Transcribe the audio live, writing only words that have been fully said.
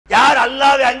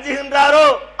அல்லாஹ்வை அஞ்சுகின்றாரோ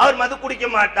அவர் மது குடிக்க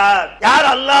மாட்டார். யார்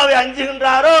அல்லாஹ்வை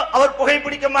அஞ்சுகின்றாரோ அவர் புகை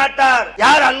பிடிக்க மாட்டார்.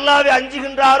 யார் அல்லாஹ்வை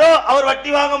அஞ்சுகின்றாரோ அவர்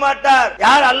வட்டி வாங்க மாட்டார்.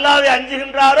 யார் அல்லாஹ்வை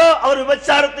அஞ்சுகின்றாரோ அவர்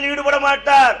விபச்சாரத்தில் ஈடுபட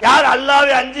மாட்டார். யார்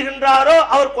அல்லாஹ்வை அஞ்சுகின்றாரோ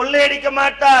அவர் கொள்ளையடிக்க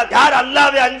மாட்டார். யார்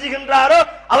அல்லாஹ்வை அஞ்சுகின்றாரோ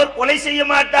அவர் கொலை செய்ய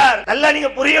மாட்டார். நல்லா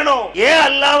நீங்க புரியணும். ஏன்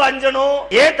அல்லாஹ்வை அஞ்சணும்?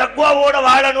 ஏன் தக்வாவோட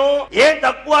வாழணும்? ஏன்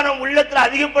தக்வா நம் உள்ளத்தில்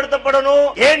அதிகப்படுத்தப்படணும்?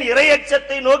 ஏன்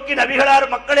இறையச்சத்தை நோக்கி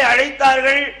நபிகளார் மக்களை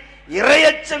அழைத்தார்கள்?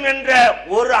 இறையச்சம் என்ற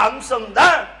ஒரு அம்சம்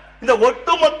தான் இந்த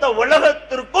ஒட்டுமொத்த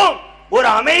உலகத்திற்கும் ஒரு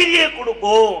அமைதியை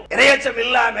கொடுக்கும். இறையச்சம்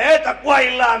இல்லாம, தக்வா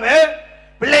இல்லாம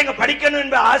பிள்ளைங்க படிக்கணும்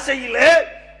என்ற ஆசையில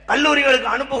கல்லூரிகளுக்கு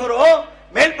அனுப்புகிறோம்,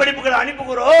 மேல் படிப்புகளை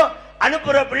அனுப்புகிறோம்.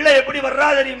 அனுப்புற பிள்ளை எப்படி வர்றா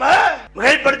தெரியுமா?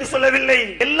 மிகைப்படுத்தி சொல்லவில்லை.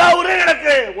 எல்லா ஊரும்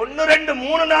எனக்கு 1 2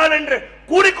 3 4 என்று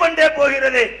கூடிக்கொண்டே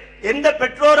போகிறது. எந்த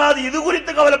பெற்றோராது இது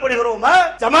குறித்து கவலைப்படுகிறோமா?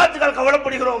 ஜமாத்துகள்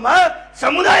கவலைப்படுகிறோமா?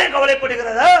 சமுதாயம்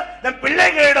கவலைப்படுகிறதா? நம்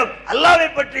பிள்ளைகளிடம் அல்லாஹ்வை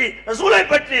பற்றி, ரசூலை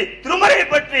பற்றி, திருமறையை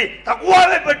பற்றி,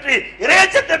 தக்வாவை பற்றி,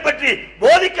 இறையச்சத்தை பற்றி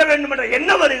போதிக்க வேண்டும் என்ற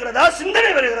எண்ணம் வருகிறதா?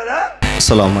 சிந்தனை வருகிறதா?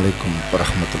 அஸ்ஸலாமு அலைக்கும்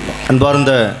வரஹ்மத்துல்லாஹ்.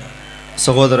 அன்பார்ந்த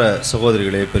சகோதர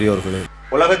சகோதரிகளே, பெரியோர்களே,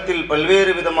 உலகத்தில்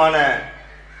பல்வேறு விதமான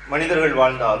மனிதர்கள்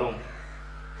வாழ்ந்தாலும்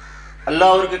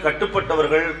அல்லாஹ்விற்கு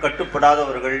கட்டுப்பட்டவர்கள்,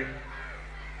 கட்டுப்படாதவர்கள்,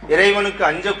 இறைவனுக்கு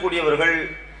அஞ்சக்கூடியவர்கள்,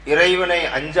 இறைவனை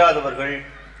அஞ்சாதவர்கள்,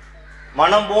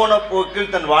 மனம் போன போக்கில்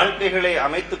தன் வாழ்க்கைகளை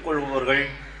அமைத்துக் கொள்பவர்கள்,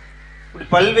 இப்படி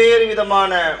பல்வேறு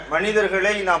விதமான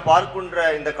மனிதர்களை நாம் பார்க்கின்ற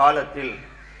இந்த காலத்தில்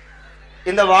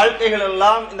இந்த வாழ்க்கைகள்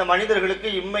எல்லாம் இந்த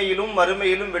மனிதர்களுக்கு இம்மையிலும்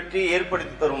மறுமையிலும் வெற்றி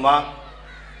ஏற்படுத்தி தருமா?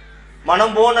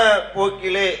 மனம் போன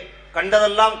போக்கிலே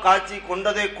கண்டதெல்லாம் காட்சி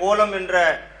கொண்டதே கோலம் என்ற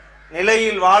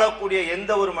நிலையில் வாழக்கூடிய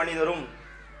எந்த ஒரு மனிதரும்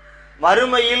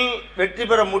மறுமையில் வெற்றி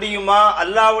பெற முடியுமா?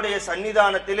 அல்லாஹ்வுடைய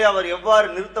சன்னிதானத்திலே அவர் எவ்வாறு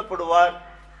நிறுத்தப்படுவார்?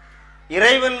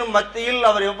 இறைவன் மத்தியில்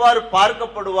அவர் எவ்வாறு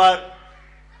பார்க்கப்படுவார்?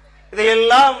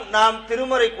 இதையெல்லாம் நாம்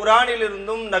திருமறை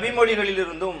குர்ஆனிலிருந்தும்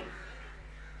நபிமொழிகளிலிருந்தும்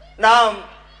நாம்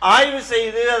ஆய்வு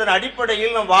செய்து அதன்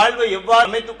அடிப்படையில் நம் வாழ்வை எவ்வாறு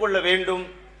அமைத்துக் கொள்ள வேண்டும்?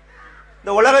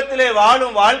 இந்த உலகத்திலே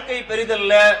வாழும் வாழ்க்கை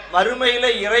பெரிதல்ல, மறுமையில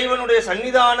இறைவனுடைய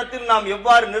சன்னிதானத்தில் நாம்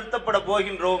எவ்வாறு நிறுத்தப்பட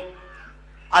போகின்றோம்?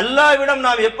 அல்லாஹ்விடம்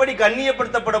நாம் எப்படி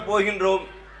கண்ணியப்படுத்தப்பட போகின்றோம்?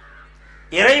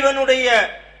 இறைவனுடைய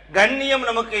கண்ணியம்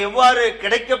நமக்கு எவ்வாறு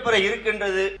கிடைக்கப்பெற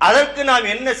இருக்கின்றது? அதற்கு நாம்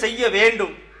என்ன செய்ய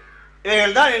வேண்டும்?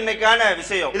 இவைகள் தான் இன்னைக்கான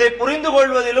விஷயம். இதை புரிந்து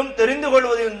கொள்வதிலும் தெரிந்து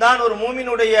கொள்வதிலும் தான் ஒரு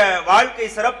மூமினுடைய வாழ்க்கை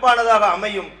சிறப்பானதாக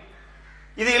அமையும்.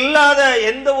 இது இல்லாத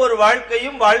எந்த ஒரு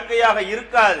வாழ்க்கையும் வாழ்க்கையாக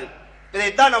இருக்காது.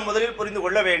 இதைத்தான் நாம் முதலில் புரிந்து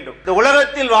கொள்ள வேண்டும். இந்த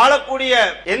உலகத்தில் வாழக்கூடிய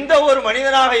எந்த ஒரு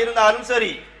மனிதனாக இருந்தாலும்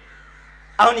சரி,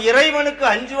 அவன் இறைவனுக்கு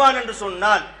அஞ்சுவான் என்று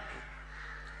சொன்னால்,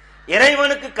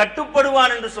 இறைவனுக்கு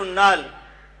கட்டுப்படுவான் என்று சொன்னால்,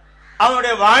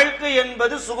 அவனுடைய வாழ்க்கை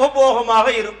என்பது சுகபோகமாக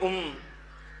இருக்கும்.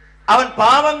 அவன்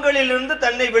பாவங்களிலிருந்து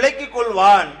தன்னை விலக்கிக்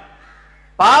கொள்வான்.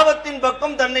 பாவத்தின்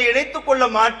பக்கம் தன்னை இணைத்துக் கொள்ள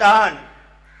மாட்டான்.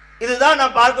 இதுதான்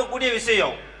நாம் பார்க்கக்கூடிய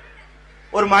விஷயம்.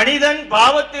 ஒரு மனிதன்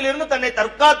பாவத்திலிருந்து தன்னை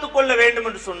தற்காத்துக் கொள்ள வேண்டும்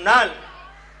என்று சொன்னால்,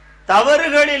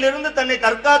 தவறுகளிலிருந்து தன்னை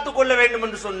தற்காத்துக் கொள்ள வேண்டும்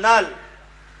என்று சொன்னால்,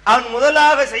 அவன்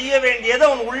முதலாக செய்ய வேண்டியது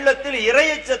அவன் உள்ளத்தில்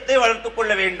இறையச்சத்தை வளர்த்துக்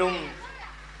கொள்ள வேண்டும்,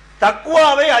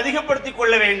 தக்குவாவை அதிகப்படுத்திக்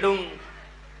கொள்ள வேண்டும்.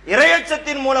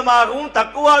 இறையச்சத்தின் மூலமாகவும்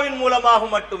தக்குவாவின்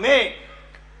மூலமாகவும் மட்டுமே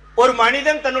ஒரு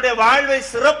மனிதன் தன்னுடைய வாழ்வை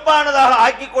சிறப்பானதாக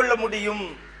ஆக்கிக் கொள்ள முடியும்.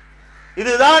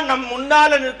 இதுதான் நம்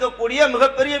முன்னால நிற்கக்கூடிய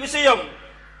மிகப்பெரிய விஷயம்.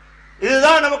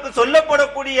 இதுதான் நமக்கு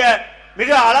சொல்லப்படக்கூடிய மிக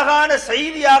அழகான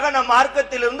செய்தியாக நம்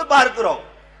மார்க்கத்திலிருந்து பார்க்கிறோம்.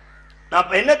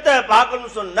 நான் என்னத்தை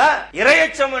பார்க்கணும் சொன்னா,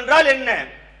 இறையச்சம் என்றால் என்ன?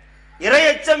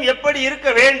 இறையச்சம் எப்படி இருக்க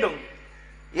வேண்டும்?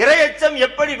 இறையச்சம்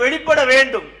எப்படி வெளிப்பட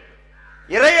வேண்டும்?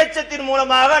 இறையச்சத்தின்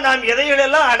மூலமாக நாம்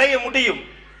எதைகளெல்லாம் அடைய முடியும்?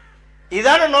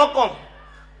 இதான நோக்கம்,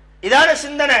 இதான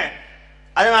சிந்தனை.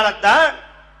 அதனால தான்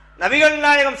நபிகள்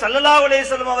நாயகம் ஸல்லல்லாஹு அலைஹி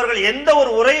வஸல்லம் அவர்கள் எந்த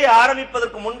ஒரு உரையை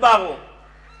ஆரம்பிப்பதற்கு முன்பாகவும்,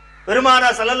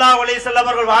 பெருமானார் ஸல்லல்லாஹு அலைஹி வஸல்லம்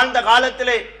அவர்கள் வாழ்ந்த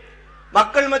காலத்திலே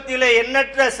மக்கள் மத்தியிலே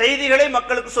எண்ணற்ற செய்திகளை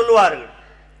மக்களுக்கு சொல்லுவார்கள்,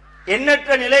 எண்ணற்ற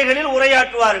நிலைகளில்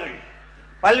உரையாற்றுவார்கள்.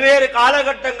 பல்வேறு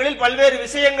காலகட்டங்களில் பல்வேறு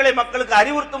விஷயங்களை மக்களுக்கு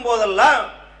அறிவுறுத்தும் போதெல்லாம்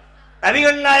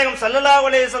நபிகள் நாயகம் ஸல்லல்லாஹு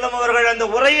அலைஹி வஸல்லம் அவர்கள் அந்த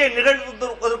உரையை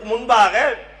நிகழ்த்துவதற்கு முன்பாக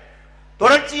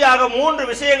தொடர்ச்சியாக 3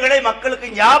 விஷயங்களை மக்களுக்கு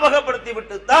ஞாபகப்படுத்தி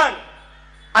விட்டுத்தான்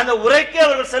அந்த உரைக்கு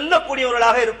அவர்கள்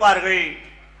செல்லக்கூடியவர்களாக இருப்பார்கள்.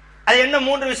 அது என்ன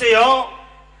 3 விஷயம்?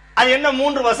 அது என்ன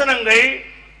 3 வசனங்கள்?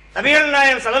 நபிகள்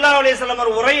நாயகம் ஸல்லல்லாஹு அலைஹி வஸல்லம்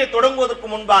அவர் உரையை தொடங்குவதற்கு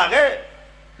முன்பாக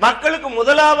மக்களுக்கு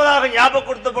முதலாவதாக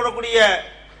ஞாபகப்படுத்தப்படக்கூடிய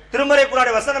திருமறை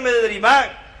குர்ஆனுடைய வசனம் எது தெரியுமா?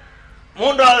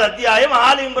 3வது அத்தியாயம்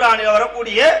ஆல் இம்ரானில்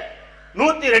வரக்கூடிய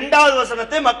 102வது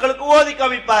வசனத்தை மக்களுக்கு ஓதி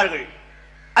காமிப்பார்கள்.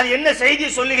 அது என்ன செய்தி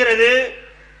சொல்லுகிறது,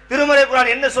 திருமறை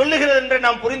குர்ஆன் என்ன சொல்லுகிறது என்று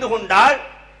நாம் புரிந்து கொண்டால்,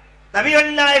 நபிகள்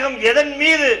நாயகம் எதன்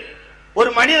மீது ஒரு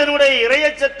மனிதனுடைய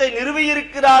இறையச்சத்தை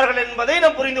நிறுவியிருக்கிறார்கள் என்பதை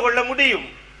நாம் புரிந்து கொள்ள முடியும்.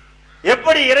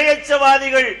 எப்படி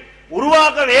இறையச்சவாதிகள்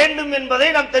உருவாக்க வேண்டும் என்பதை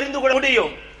நாம் தெரிந்து கொள்ள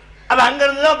முடியும். அப்ப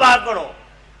அங்கிருந்து தான் பார்க்கணும்.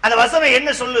 அந்த வசனம் என்ன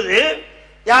சொல்லுது?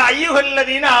 யா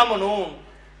அய்யுஹல்லதீன ஆமனூ,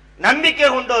 நம்பிக்கை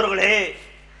கொண்டவர்களே,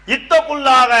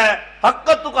 இத்தகுல்லாஹ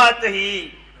ஹக்க துகாத்திஹி,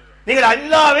 நீங்கள்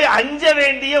அல்லாஹ்வை அஞ்ச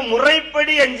வேண்டிய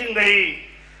முறைப்படி அஞ்சுங்கள்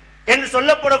என்று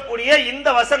சொல்லப்படக்கூடிய இந்த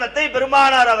வசனத்தை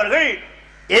பெருமானார் அவர்கள்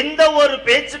எந்த ஒரு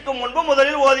பேச்சுக்கு முன்பு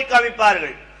முதலில் ஓதி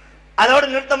காமிப்பார்கள். அதோடு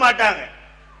நிறுத்த மாட்டாங்க.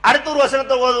 அடுத்த ஒரு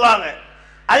வசனத்தை ஓதுவாங்க.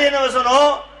 அது என்ன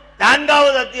வசனம்?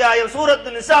 4வது அத்தியாயம் சூரத்து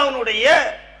நிசாவுடைய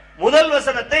முதல்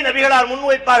வசனத்தை நபிகளார்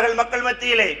முன்வைப்பார்கள் மக்கள்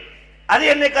மத்தியிலே. அது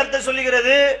என்ன கருத்தை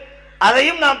சொல்லுகிறது?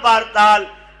 அதையும் நாம் பார்த்தால்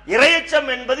இறையச்சம்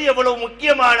என்பது எவ்வளவு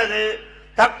முக்கியமானது,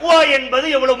 தக்வா என்பது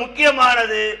எவ்வளவு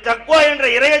முக்கியமானது. தக்வா என்ற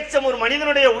இறையச்சம் ஒரு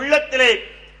மனிதனுடைய உள்ளத்திலே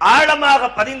ஆழமாக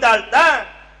பதிந்தால்தான்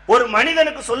ஒரு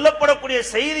மனிதனுக்கு சொல்லப்படக்கூடிய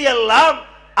செய்தி எல்லாம்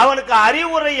அவனுக்கு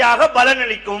அறிவுரையாக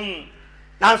பலனளிக்கும்.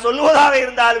 நான் சொல்லுவதாக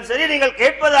இருந்தாலும் சரி, நீங்கள்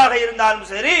கேட்பதாக இருந்தாலும்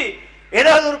சரி,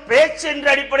 ஏதாவது ஒரு பேச்சு என்ற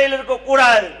அடிப்படையில்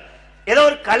இருக்கக்கூடாது, ஏதோ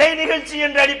ஒரு கலை நிகழ்ச்சி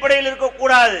என்ற அடிப்படையில்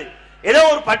இருக்கக்கூடாது, ஏதோ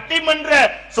ஒரு பட்டிமன்ற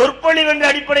சொற்பொழிவு என்ற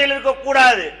அடிப்படையில்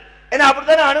இருக்கக்கூடாது. ஏன்னா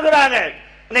அப்படித்தானே அணுகுறாங்க.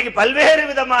 இன்னைக்கு பல்வேறு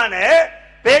விதமான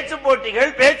பேச்சு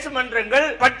போட்டிகள், பேச்சு மன்றங்கள்,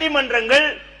 பட்டிமன்றங்கள்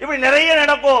இப்படி நிறைய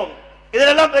நடக்கும்.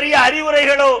 இதெல்லாம் பெரிய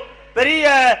அறிவுரைகளோ பெரிய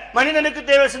மனிதனுக்கு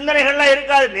தேவை சிந்தனைகள்லாம்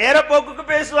இருக்காது. நேர போக்குக்கு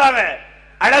பேசுவாங்க,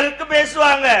 அழகுக்கு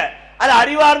பேசுவாங்க. அது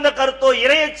அறிவார்ந்த கருத்தோ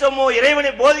இறையச்சமோ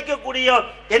இறைவனை போதிக்கக்கூடிய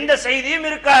எந்த செய்தியும்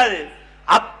இருக்காது.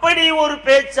 அப்படி ஒரு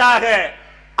பேச்சாக,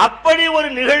 அப்படி ஒரு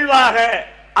நிகழ்வாக,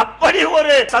 அப்படி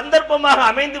ஒரு சந்தர்ப்பமாக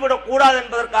அமைந்துவிடக் கூடாது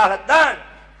என்பதற்காகத்தான்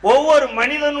ஒவ்வொரு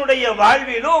மனிதனுடைய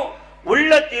வாழ்விலும்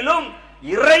உள்ளத்திலும்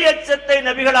இறையச்சத்தை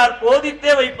நபிகளார்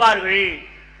போதித்தே வைப்பார்கள்.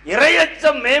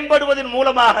 இறையச்சம் மேம்படுவதன்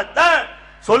மூலமாகத்தான்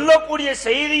சொல்லக்கூடிய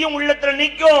செய்தியும் உள்ளத்தில்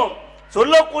நிற்கும்,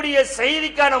 சொல்லக்கூடிய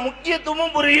செய்திக்கான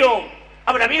முக்கியத்துவமும் புரியும்.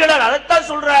 அப்ப நபிகளார் அதைத்தான்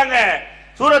சொல்றாங்க.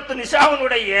 சூரத்து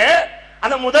நிசாவுடைய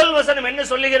அந்த முதல் வசனம் என்ன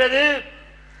சொல்லுகிறது?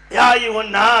 யா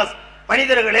அய்யுஹன் நாஸ்,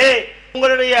 மனிதர்களே,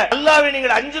 உங்களுடைய அல்லாஹ்வை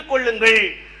நீங்கள் அஞ்சிக் கொள்ளுங்கள்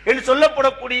என்று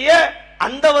சொல்லப்படக்கூடிய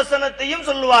அந்த வசனத்தையும்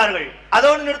சொல்லுவார்கள்.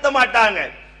 அதோடு நிறுத்த மாட்டாங்க.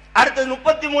 அடுத்தது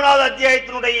 33வது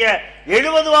அத்தியாயத்தினுடைய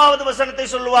 70வது வசனத்தை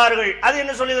சொல்லுவார்கள். அது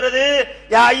என்ன சொல்லுகிறது?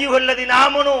 யா அய்யுஹல்லதீன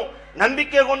ஆமனூ,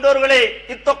 நம்பிக்கை கொண்டவர்களே,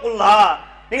 இத்தகுல்லாஹ்,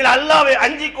 நீங்கள் அல்லாஹ்வை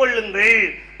அஞ்சிக் கொள்ளுங்கள்.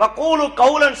 வகூலு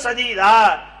கௌலன் சதீதா,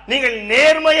 நீங்கள்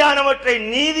நேர்மையானவற்றை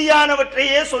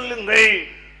நீதியானவற்றையே சொல்லுங்கள்.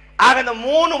 ஆக இந்த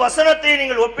 3 வசனத்தை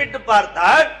நீங்கள் ஒப்பிட்டு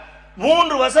பார்த்தால்,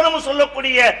 3 வசனமும்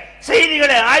சொல்லக்கூடிய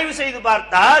செய்திகளை ஆய்வு செய்து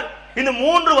பார்த்தால், இந்த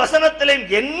 3 வசனத்திலும்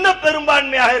என்ன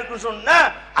பெரும்பான்மையாக இருக்கு சொன்னா,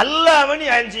 அல்லாஹ்வை நீ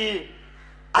அஞ்சி,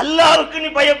 அல்லாஹ்வுக்கு நீ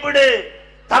பயப்படு,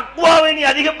 தக்வாவை நீ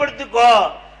அதிகப்படுத்திக்கோ.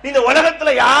 இந்த உலகத்துல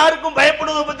யாருக்கும்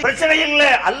பயப்படுவதை பத்தி பிரச்சனை இல்லை,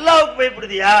 அல்லாஹ்வுக்கு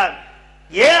பயப்படுதியா?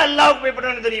 ஏன் அல்லாஹ்வுக்கு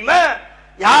பயப்படுறது தெரியுமா?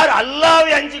 யார்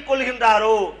அல்லாஹ்வை அஞ்சிக்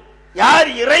கொள்கின்றாரோ, யார்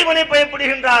இறைவனை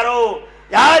பயப்படுகின்றாரோ,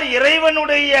 யார்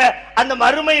இறைவனுடைய அந்த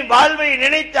மறுமை வாழ்வை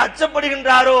நினைத்து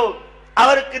அச்சப்படுகின்றாரோ,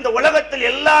 அவருக்கு இந்த உலகத்தில்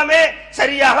எல்லாமே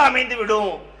சரியாக அமைந்து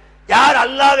விடும். யார்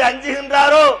அல்லாஹ்வை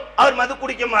அஞ்சுகின்றாரோ அவர் மது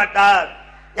குடிக்க மாட்டார்,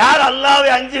 யார்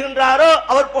அல்லாஹ்வை அஞ்சுகின்றாரோ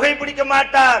அவர் புகைப்பிடிக்க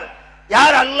மாட்டார்,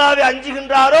 யார் அல்லாஹ்வை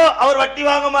அஞ்சுகின்றாரோ அவர் வட்டி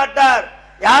வாங்க மாட்டார்,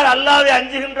 யார் அல்லாஹ்வை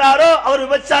அஞ்சுகின்றாரோ அவர்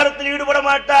விபச்சாரத்தில் ஈடுபட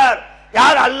மாட்டார்,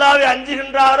 யார் அல்லாஹ்வை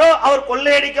அஞ்சுகின்றாரோ அவர்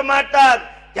கொள்ளையடிக்க மாட்டார்,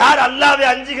 யார் அல்லாஹ்வை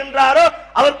அஞ்சுகின்றாரோ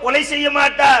அவர் கொலை செய்ய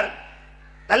மாட்டார்.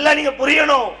 நல்லா நீங்க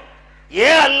புரியணும்.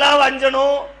 ஏன் அல்லாஹ்வை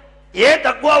அஞ்சணும்? ஏன்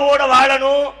தக்வாவோட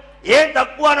வாழணும்? ஏன்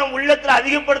தக்வா நம் உள்ளத்தில்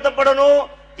அதிகப்படுத்தப்படணும்?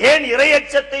 ஏன்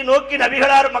இறையச்சத்தை நோக்கி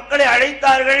நபிகளார் மக்களை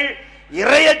அழைத்தார்கள்?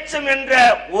 இறையச்சம் என்ற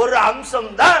ஒரு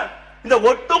அம்சம் தான் இந்த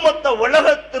ஒட்டுமொத்த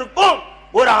உலகத்திற்கும்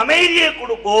ஒரு அமைதியை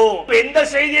கொடுக்கும். எந்த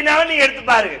செய்தினாலும் நீங்க எடுத்து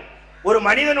பாருங்க, ஒரு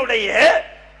மனிதனுடைய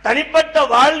தனிப்பட்ட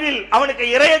வாழ்வில் அவனுக்கு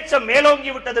இறையச்சம்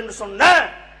மேலோங்கி விட்டது என்று சொன்ன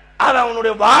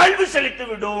அவனுடைய வாழ்வு செழித்து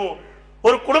விடும்.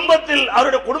 ஒரு குடும்பத்தில்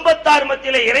அவருடைய குடும்பத்தார்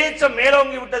மத்தியில இறையச்சம்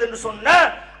மேலோங்கி விட்டது என்று சொன்ன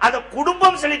அந்த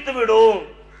குடும்பம் செழித்து விடும்.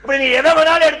 இப்படி நீங்க எதை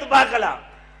வேணாலும் எடுத்து பார்க்கலாம்.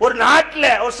 ஒரு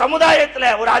நாட்டில், ஒரு சமுதாயத்தில்,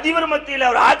 ஒரு அதிபர் மத்தியில,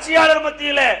 ஒரு ஆட்சியாளர்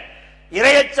மத்தியில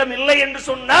இறையச்சம் இல்லை என்று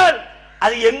சொன்னால்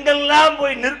அது எங்கெல்லாம்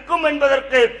போய் நிற்கும்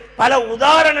என்பதற்கு பல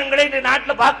உதாரணங்களை இந்த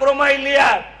நாட்டில் பார்க்கிறோமா இல்லையா?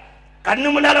 கண்ணு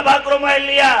முன்னால பார்க்கிறோமா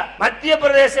இல்லையா? மத்திய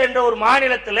பிரதேசம் என்ற ஒரு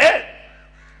மாநிலத்தில்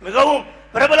மிகவும்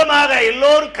பிரபலமாக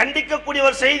எல்லோரும் கண்டிக்கக்கூடிய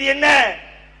ஒரு செய்தி என்ன?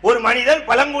 ஒரு மனிதன்,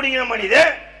 பழங்குடியின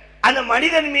மனிதன், அந்த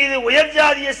மனிதன் மீது உயர்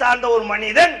ஜாதியை சார்ந்த ஒரு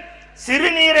மனிதன்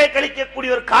சிறுநீரை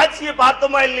கழிக்கக்கூடிய ஒரு காட்சியை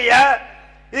பார்த்தோமா இல்லையா?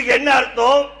 இதுக்கு என்ன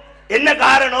அர்த்தம், என்ன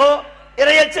காரணம்?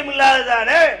 இறையச்சம்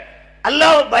இல்லாததானே,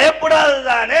 அல்லாஹ்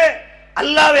பயப்படாததானே,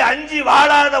 அல்லாஹ்வை அஞ்சி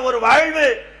வாழாத ஒரு வாழ்வு,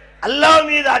 அல்லாஹ்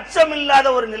மீது அச்சம் இல்லாத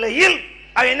ஒரு நிலையில்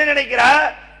அவன் என்ன நினைக்கிறா?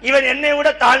 இவன் என்னை விட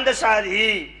தாழ்ந்த சாதி,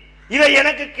 இவன்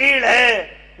எனக்கு கீழே,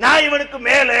 நான் இவனுக்கு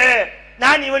மேலே,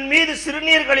 நான் இவன் மீது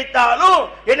சிறுநீர் கழித்தாலும்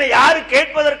என்னை யாரு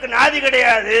கேட்பதற்கு நாதி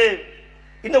கிடையாது.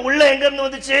 இந்த உள்ள எங்க இருந்து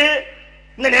வந்துச்சு?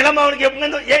 இந்த நிலைமை அவனுக்கு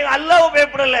எப்படி? அல்லாஹ்வை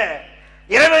பயப்படல,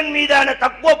 இறைவன் மீதான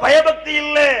தக்குவா பயபக்தி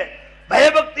இல்ல.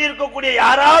 பயபக்தி இருக்கக்கூடிய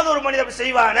யாராவது ஒரு மனிதர்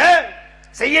செய்வான?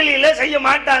 செய்யல, செய்ய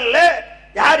மாட்டான்ல.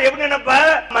 யார் எப்படி நினைப்ப?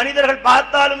 மனிதர்கள்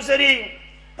பார்த்தாலும் சரி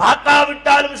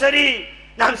பார்க்காவிட்டாலும் சரி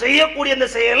நாம் செய்யக்கூடிய இந்த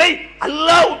செயலை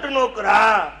அல்லாஹ் உற்று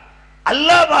நோக்குறான்,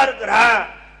 அல்லாஹ் பார்க்கிறான்.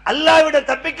 அல்லாஹ்விட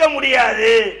தப்பிக்க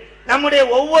முடியாது. நம்முடைய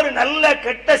ஒவ்வொரு நல்ல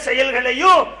கெட்ட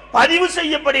செயல்களையும் பதிவு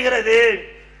செய்யப்படுகிறது.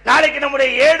 நாளைக்கு நம்முடைய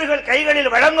ஏடுகள்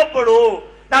கைகளில் வழங்கப்படும்.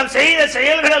 நாம் செய்த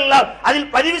செயல்கள் எல்லாம்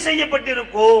அதில் பதிவு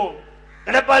செய்யப்பட்டிருக்கும்.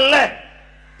 நினைப்பல்ல,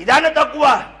 இதான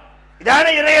தக்குவா, இதான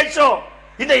இறையச்சம்.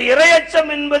 இந்த இறையச்சம்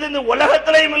என்பது இந்த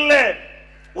உலகத்திலையும் இல்ல,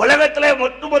 உலகத்திலே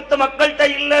ஒட்டுமொத்த மக்கள்கிட்ட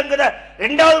இல்லைங்கிற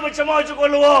இரண்டாவது பட்சமா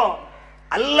வச்சுக்கொள்வோம்.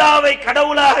 அல்லாஹ்வை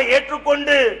கடவுளாக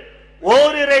ஏற்றுக்கொண்டு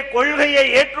ஓரிரை கொள்கையை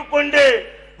ஏற்றுக்கொண்டு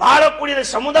வாழக்கூடிய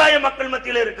சமுதாய மக்கள்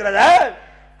மத்தியில் இருக்கிறதா?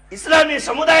 இஸ்லாமிய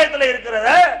சமுதாயத்தில்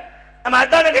இருக்கிறதா? நம்ம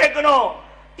அதான கேட்கணும்.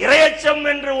 இறையச்சம்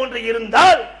என்று ஒன்று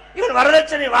இருந்தால் இவன்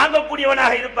வரதட்சணை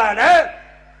வாங்கக்கூடியவனாக இருப்பான?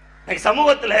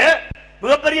 சமூகத்தில்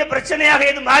மிகப்பெரிய பிரச்சனையாக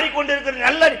எது மாறிக்கொண்டிருக்கிற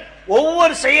நல்ல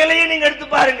ஒவ்வொரு செயலையும் நீங்க எடுத்து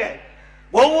பாருங்க,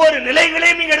 ஒவ்வொரு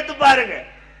நிலைகளையும் நீங்க எடுத்து பாருங்க.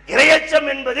 இறையச்சம்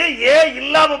என்பது ஏன்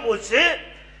இல்லாம போச்சு?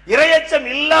 இறையச்சம்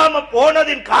இல்லாம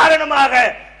போனதின் காரணமாக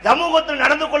சமூகத்தில்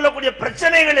நடந்து கொள்ளக்கூடிய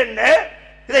பிரச்சனைகள் என்ன?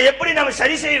 இதை எப்படி நம்ம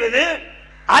சரி செய்வது?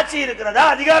 ஆட்சி இருக்கிறதா,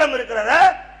 அதிகாரம் இருக்கிறதா?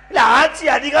 இல்ல ஆட்சி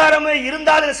அதிகாரமே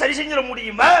இருந்தாலும் சரி செஞ்சிட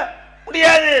முடியுமா?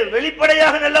 முடியாது.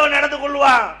 வெளிப்படையாக நல்லவன் நடந்து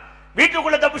கொள்வான்.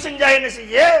 வீட்டுக்குள்ள தப்பு செஞ்சா என்ன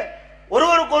செய்ய?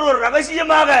 ஒருவருக்கு ஒருவர்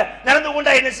ரகசியமாக நடந்து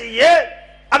கொண்டா என்ன செய்ய?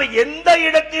 அவன் எந்த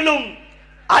இடத்திலும்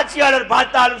ஆட்சியாளர்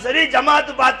பார்த்தாலும் சரி,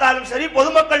 ஜமாத்து பார்த்தாலும் சரி,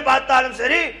 பொதுமக்கள் பார்த்தாலும்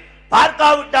சரி,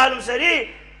 பார்க்காவிட்டாலும் சரி,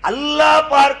 அல்லாஹ்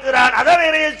பார்க்கிறான். அதான்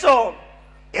இறையச்சம்.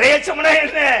 இறையச்சம்னா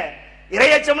என்ன?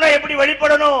 இறையச்சம்னா எப்படி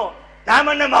வெளிப்படணும்?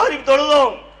 நாம என்ன மகரிப்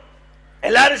தொழுதோம்,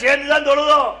 எல்லாரும் சேர்ந்துதான்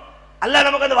தொழுதோம். அல்லாஹ்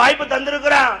நமக்கு அந்த வாய்ப்பு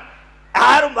தந்திருக்கிறான்.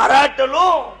 யாரும்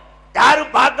வராட்டலும்,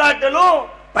 யாரும் பார்க்காட்டலும்,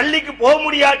 பள்ளிக்கு போக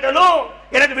முடியாட்டலும்,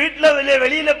 எனக்கு வீட்டுல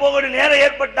வெளியில போக நேரம்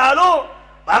ஏற்பட்டாலும்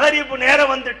மகரிப்பு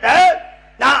நேரம் வந்துட்ட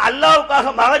நான்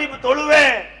அல்லாஹ்வுக்காக மகரிப்பு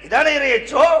தொழுவேன். இதான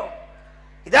இறையச்சம்,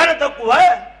 இதான தக்குவா,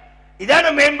 இதான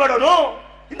மேம்படணும்.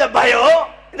 இந்த பயம்,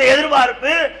 இந்த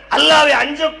எதிர்பார்ப்பு, அல்லாஹ்வை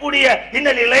அஞ்சக்கூடிய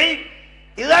இந்த நிலை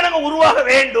இதுதான் நாங்க உருவாக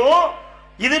வேண்டும்.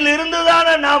 இதில்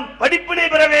இருந்துதான நாம் படிப்பினை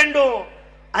பெற வேண்டும்.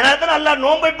 அதனால்தான் அல்லாஹ்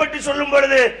நோன்பை பற்றி சொல்லும்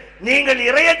பொழுது நீங்கள்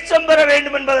இறையச்சம் பெற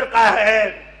வேண்டும் என்பதற்காக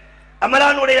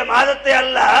ரமலானுடைய மாதத்தை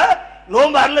அல்லாஹ்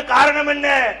நோன்பு அருள காரணம் என்ன?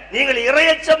 நீங்கள்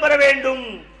இறையச்சம் பெற வேண்டும்,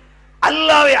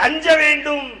 அல்லாஹ்வை அஞ்ச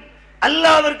வேண்டும்,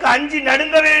 அல்லாஹ்விற்கு அஞ்சி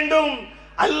நடுங்க வேண்டும்.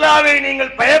 அல்லாஹ்வை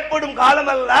நீங்கள் பயப்படும்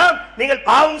காலமெல்லாம் நீங்கள்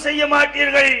பாவம் செய்ய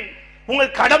மாட்டீர்கள்,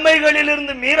 உங்கள் கடமைகளில்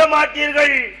இருந்து மீற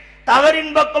மாட்டீர்கள்,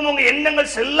 தவறின் பக்கம் உங்க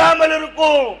எண்ணங்கள் செல்லாமல்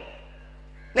இருக்கும்.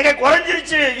 நீங்க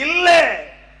குறைஞ்சிருச்சு இல்ல,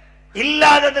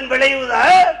 இல்லாததன்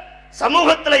விளைவுதான்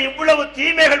சமூகத்துல இவ்வளவு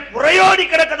தீமைகள் புறையோடி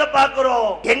கிடக்கத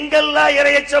பார்க்கிறோம். எங்கெல்லாம்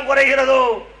இறையச்சம் குறைகிறதோ,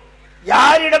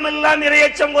 யாரிடமெல்லாம்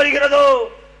இறையச்சம் குறைகிறதோ,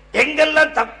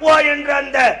 எங்கெல்லாம் தக்குவா என்ற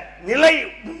அந்த நிலை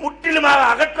முற்றிலுமாக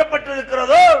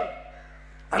அகற்றப்பட்டிருக்கிறதோ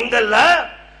அங்கெல்லாம்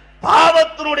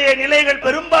பாவத்தினுடைய நிலைகள்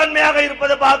பெரும்பான்மையாக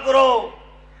இருப்பதை பார்க்கிறோம்.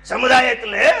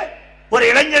 சமுதாயத்தில் ஒரு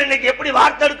இளைஞர் இன்னைக்கு எப்படி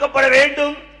வார்த்தெடுக்கப்பட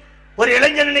வேண்டும், ஒரு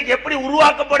இளைஞர் இன்னைக்கு எப்படி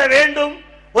உருவாக்கப்பட வேண்டும்,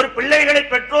 ஒரு பிள்ளைகளை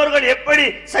பெற்றோர்கள் எப்படி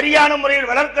சரியான முறையில்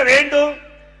வளர்க்க வேண்டும்,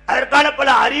 அதற்கான பல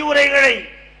அறிவுரைகளை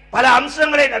பல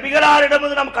அம்சங்களை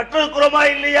நபிகளாரிடமிருந்து நாம் கற்றிருக்கிறோமா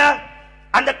இல்லையா?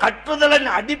 அந்த கற்றுதலின்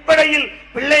அடிப்படையில்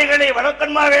பிள்ளைகளை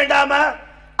வளர்க்கணுமா வேண்டாமா?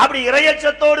 அப்படி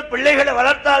இறையச்சத்தோடு பிள்ளைகளை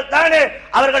வளர்த்தால் தானே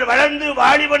அவர்கள் வளர்ந்து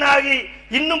வாலிபனாகி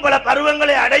இன்னும் பல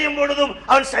பருவங்களை அடையும் பொழுதும்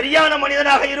அவன் சரியான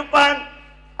மனிதனாக இருப்பான்.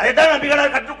 அதைத்தான்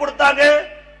நபிகளார் கற்றுக் கொடுத்தாங்க.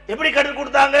 எப்படி கற்றுக்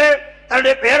கொடுத்தாங்க?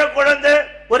 தன்னுடைய பேர குழந்தை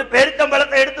ஒரு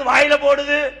பேரித்தம்பழத்தை எடுத்து வாயில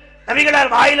போடுது.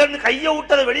 நபிகளார் வாயில இருந்து கையை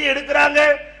விட்டதை வெளியே எடுக்கிறாங்க,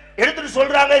 எடுத்துட்டு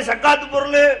சொல்றாங்க சக்காத்து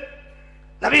பொருள்.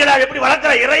 நபிகளார் எப்படி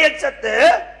வளர்க்கிற இறையச்சத்தை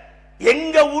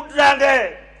எங்க ஊட்டுறாங்க,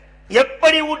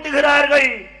 எப்படி ஊட்டுகிறார்கள்,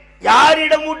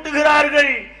 யாரிடம்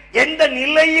ஊட்டுகிறார்கள், எந்த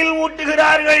நிலையில்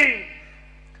ஊட்டுகிறார்கள்?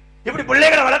 இப்படி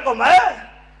பிள்ளைகளை வளர்க்கோமா,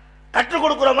 கற்றுக்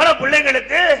கொடுக்கிறோமா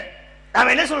பிள்ளைங்களுக்கு?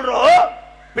 நாம் என்ன சொல்றோம்?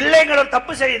 பிள்ளைகள்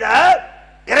தப்பு செய்த,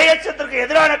 இறையச்சத்திற்கு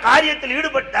எதிரான காரியத்தில்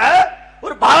ஈடுபட்ட,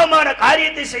 ஒரு பாவமான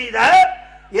காரியத்தை செய்த,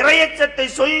 இறையச்சத்தை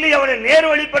சொல்லி அவனை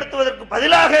நேர்வழிப்படுத்துவதற்கு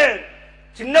பதிலாக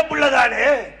சின்ன பிள்ளைதானே,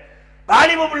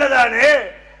 வாலிப பிள்ளைதானே,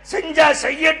 செஞ்சா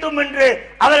செய்யட்டும் என்று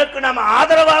அவருக்கு நாம்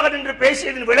ஆதரவாக நின்று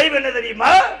பேசியதன் விளைவு என்ன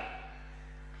தெரியுமா?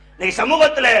 இன்னைக்கு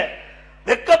சமூகத்தில்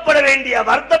வெட்கப்பட வேண்டிய,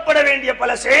 வருத்தப்பட வேண்டிய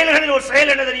பல செயல்களில் ஒரு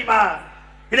செயல் என்ன தெரியுமா?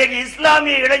 இன்னைக்கு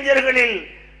இஸ்லாமிய இளைஞர்களில்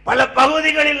பல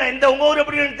பகுதிகளில் இந்த உங்க ஊர்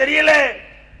எப்படி தெரியல,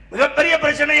 மிகப்பெரிய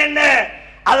பிரச்சனை என்ன?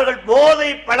 அவர்கள் போதை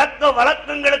பழக்க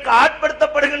வழக்கங்களுக்கு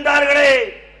ஆட்படுத்தப்படுகின்றார்களே.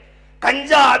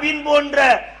 கஞ்சா அபின் போன்ற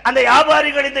அந்த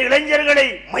வியாபாரிகள் இந்த இளைஞர்களை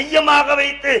மையமாக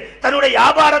வைத்து தன்னுடைய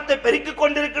வியாபாரத்தை பெருக்கிக்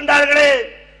கொண்டிருக்கின்றார்களே.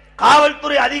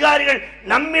 காவல்துறை அதிகாரிகள்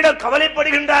நம்மிடம்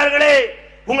கவலைப்படுகின்றார்களே,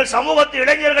 உங்கள் சமூகத்து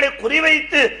இளைஞர்களை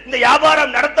குறிவைத்து இந்த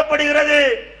வியாபாரம் நடத்தப்படுகிறது,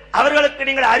 அவர்களுக்கு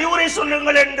நீங்கள் அறிவுரை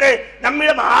சொல்லுங்கள் என்று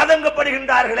நம்மிடம்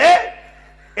ஆதங்கப்படுகின்றார்களே.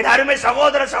 என் அருமை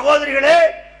சகோதர சகோதரிகளே,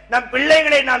 நம்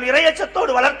பிள்ளைகளை நாம்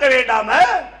இறையச்சத்தோடு வளர்க்க வேண்டாம?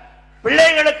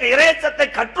 பிள்ளைகளுக்கு இறையச்சத்தை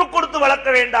கற்றுக் கொடுத்து வளர்க்க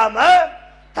வேண்டாம?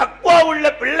 தக்வா உள்ள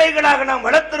பிள்ளைகளாக நாம்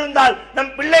வளர்த்திருந்தால் நம்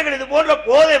பிள்ளைகள் இது போன்ற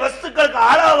போதை வஸ்துக்களுக்கு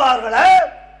ஆளாவார்களா?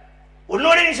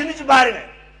 உன்னோட நீ சிந்திச்சு பாருங்க.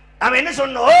 நாம என்ன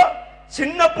சொன்னோம்?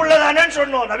 சின்ன புள்ளதானே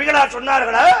சொன்னோம். நபிகளார்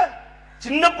சொன்னார்களா?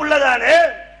 சின்ன புள்ளதானே,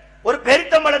 ஒரு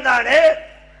பெரித்தம்பளம் தானே,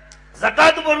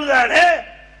 ஜகாத்து பொருள் தானே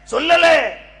சொல்லல.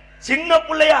 சின்ன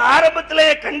பிள்ளைய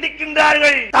ஆரம்பத்திலேயே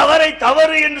கண்டிக்கின்றார்கள், தவறை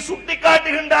தவறு என்று சுட்டி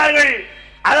காட்டுகின்றார்கள்.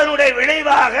 அதனுடைய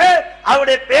விளைவாக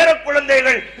அவருடைய பேர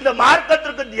குழந்தைகள் இந்த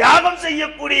மார்க்கத்திற்கு தியாகம்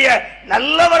செய்யக்கூடிய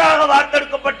நல்லவராக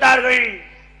வார்த்தெடுக்கப்பட்டார்கள்.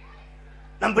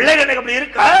 நம் பிள்ளைகள் அப்படி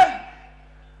இருக்கா?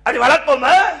 அப்படி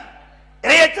வளர்ப்போமா?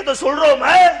 இறையச்சத்தை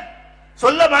சொல்றோமா?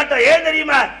 சொல்ல மாட்டோம். ஏன்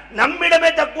தெரியுமா? நம்மிடமே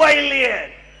தக்குவா இல்லையே.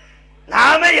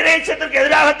 நாம இறையச்சத்திற்கு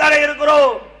எதிராகத்தானே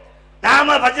இருக்கிறோம்.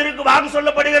 நாம ஃபஜ்ருக்கு வாங்க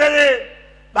சொல்லப்படுகிறது,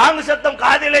 வாங்கு சத்தம்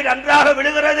காதிலே நன்றாக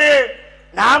விழுகிறது,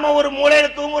 நாம ஒரு மூலையில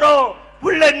தூங்குறோம்,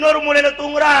 புள்ள இன்னொரு மூலையில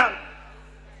தூங்குறான்.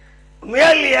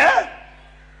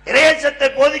 இறையச்சத்தை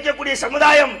போதிக்கக்கூடிய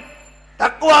சமுதாயம்,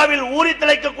 தக்குவாவில் ஊறி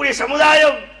திளைக்கக்கூடிய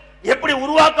சமுதாயம் எப்படி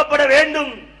உருவாக்கப்பட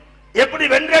வேண்டும், எப்படி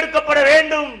வென்றெடுக்கப்பட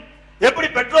வேண்டும், எப்படி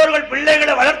பெற்றோர்கள்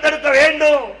பிள்ளைகளை வளர்த்தெடுக்க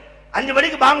வேண்டும். 5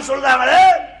 மணிக்கு பாங்கு சொல்றாங்களே,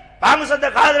 பாங்கு சத்த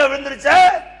காதுல விழுந்துருச்ச,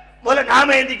 முதல்ல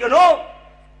நாம எந்திக்கணும்,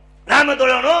 நாம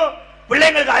தொழணும்,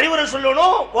 பிள்ளைங்களுக்கு அறிவுரை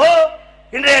சொல்லணும். ஓ,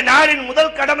 இன்றைய நாளின்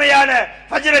முதல் கடமையான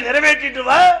ஃபஜ்ரை நிறைவேற்றிட்டு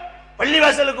வா,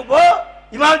 பள்ளிவாசலுக்கு போ,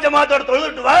 இமாம் ஜமாத்தோட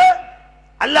தொழுதுட்டு வா,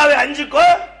 அல்லாஹ்வை அஞ்சிக்கோ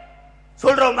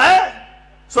சொல்றோமா?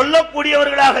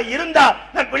 சொல்லக்கூடியவர்களாக இருந்தா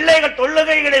நம் பிள்ளைகள்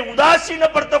தொழுகைகளை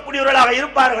உதாசீனப்படுத்தக்கூடியவர்களாக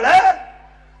இருப்பார்களா?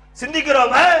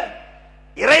 சிந்திக்கிறோமா?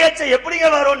 இறையச்சை எப்படிங்க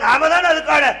வரும்? நாம தான்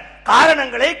அதுக்கான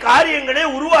காரணங்களை காரியங்களை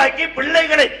உருவாக்கி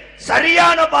பிள்ளைகளை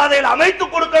சரியான பாதையில்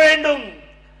அமைத்துக் கொடுக்க வேண்டும்.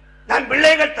 நம்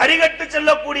பிள்ளைகள் தரிகட்டு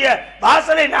செல்லக்கூடிய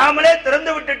வாசலை நாமளே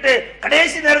திறந்து விட்டுட்டு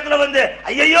கடைசி நேரத்தில் வந்து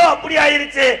ஐயோ அப்படி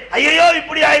ஆயிருச்சு, ஐயோ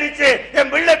இப்படி ஆயிருச்சு,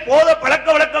 என் பிள்ளை போத பழக்க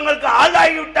வழக்கங்களுக்கு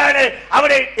ஆளாகி விட்டாரு,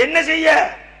 அவரை என்ன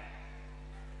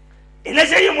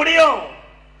செய்ய முடியும்?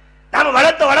 நாம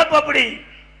வளர்த்த வளர்ப்பு அப்படி.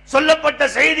 சொல்லப்பட்ட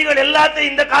செய்திகள்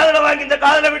எல்லாத்தையும் இந்த காதல வாங்கி இந்த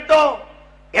காதல விட்டோம்,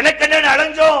 எனக்கு என்ன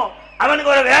அலைஞ்சோம்,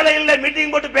 அவனுக்கு ஒரு வேலை இல்லை,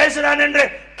 மீட்டிங் போட்டு பேசுறான் என்று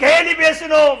கேலி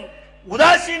பேசினோம்,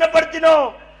 உதாசீனப்படுத்தினோம்.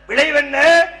 விளைவென்ன?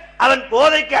 அவன்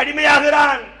போதைக்கு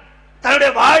அடிமையாகிறான்,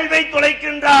 தன்னுடைய வாழ்வை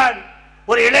தொலைக்கின்றான்.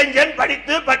 ஒரு இளைஞன்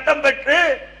படித்து பட்டம் பெற்று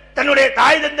தன்னுடைய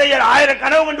தாய் தந்தையர் 1000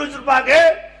 கனவு கொண்டு வச்சிருப்பாங்க.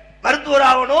 மருத்துவர்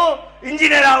ஆகணும்,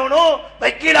 இன்ஜினியர் ஆகணும்,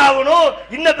 வக்கீல் ஆகணும்,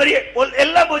 இன்னும் பெரிய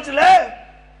எல்லாம் போச்சுல.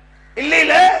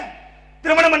 இல்ல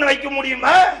திருமணம் பண்ண வைக்க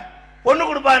முடியுமா? பொண்ணு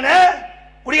கொடுப்பான,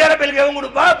 குடிகார பேருக்கு எவன்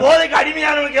கொடுப்பான், போதைக்கு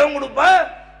அடிமையானவனுக்கு எவன் கொடுப்பான்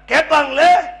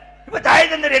கேட்பாங்களே. இப்ப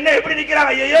தாய் தந்தையர் என்ன எப்படி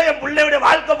நிக்கிறாங்க? ஐயோ என் பிள்ளையுடைய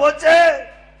வாழ்க்கை போச்சு.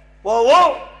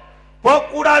 போவோம்.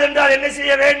 போகக்கூடாது என்றால் என்ன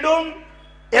செய்ய வேண்டும்?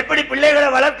 எப்படி பிள்ளைகளை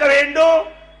வளர்க்க வேண்டும்,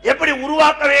 எப்படி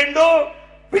உருவாக்க வேண்டும்?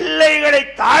 பிள்ளைகளை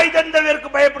தாய் தந்தையருக்கு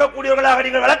பயப்படக்கூடியவர்களாக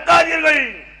நீங்கள் வளர்க்காதீர்கள்.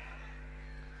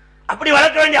 அப்படி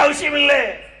வளர்க்க வேண்டிய அவசியம் இல்லை.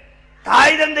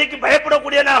 தாய் தந்தைக்கு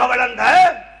பயப்படக்கூடியவனாக வளர்ந்த,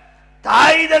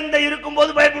 தாய் தந்தை இருக்கும்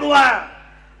போது பயப்படுவான்,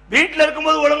 வீட்டில்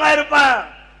இருக்கும்போது ஒழுங்கா இருப்பான்,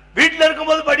 வீட்டில்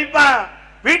இருக்கும்போது படிப்பான்,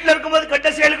 வீட்டில் இருக்கும்போது கெட்ட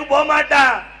செயலுக்கு போக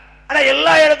மாட்டான். ஆனா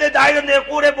எல்லா இடத்தையும் தாய் தந்தைய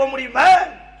கூட போக முடியுமா?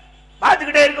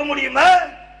 பார்த்துக்கிட்டே இருக்க முடியுமா?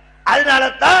 அதனால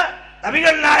தான்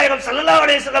நபிகள் நாயகம் ஸல்லல்லாஹு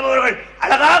அலைஹி வஸல்லம் அவர்கள்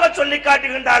அழகாக சொல்லி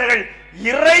காட்டுகின்றார்கள்,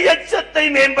 இறையச்சத்தை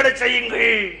மேம்பட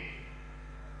செய்யுங்கள்.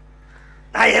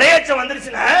 நான் இறையச்சம்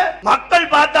வந்துருச்சுன்னா மக்கள்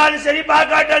பார்த்தாலும் சரி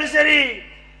பார்க்காட்டாலும் சரி,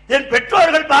 என்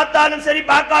பெற்றோர்கள் பார்த்தாலும் சரி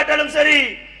பார்க்காட்டாலும் சரி,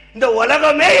 இந்த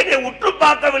உலகமே என்னை உற்று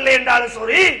பார்க்கவில்லை என்றாலும்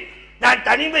சரி, நான்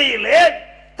தனிமையிலே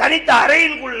தனித்த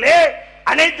அறையின்குள்ளே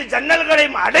அனைத்து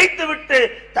ஜன்னல்களையும் அடைத்து விட்டு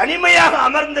தனிமையாக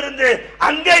அமர்ந்திருந்து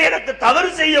அங்கே எனக்கு தவறு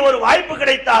செய்ய ஒரு வாய்ப்பு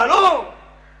கிடைத்தாலும்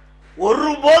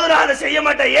ஒருபோது நான் அதை செய்ய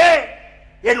மாட்டேயே.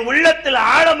 என் உள்ளத்தில்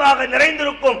ஆழமாக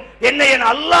நிறைந்திருக்கும் என்னை என்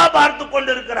அல்லாஹ் பார்த்து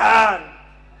கொண்டிருக்கிறான்,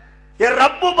 என்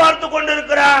ரப்பு பார்த்து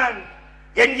கொண்டிருக்கிறான்,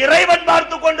 என் இறைவன்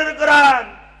பார்த்து கொண்டிருக்கிறான்.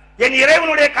 என்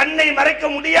இறைவனுடைய கண்ணை மறைக்க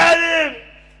முடியாது,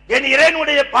 என்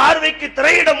இறைவனுடைய பார்வைக்கு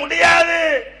திரையிட முடியாது.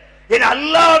 என்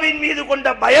அல்லாஹ்வின் மீது கொண்ட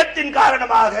பயத்தின்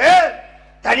காரணமாக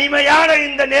தனிமையான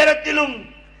இந்த நேரத்திலும்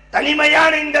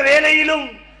தனிமையான இந்த வேளையிலும்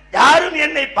யாரும்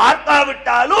என்னை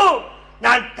பார்க்காவிட்டாலும்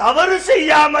நான் தவறு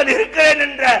செய்யாமல் இருக்கிறேன்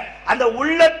என்ற அந்த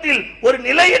உள்ளத்தில் ஒரு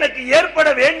நிலை எனக்கு ஏற்பட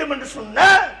வேண்டும் என்று சொன்ன,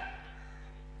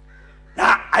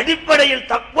 நான் அடிப்படையில்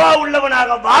தக்வா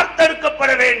உள்ளவனாக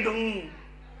வார்த்தெடுக்கப்பட வேண்டும்.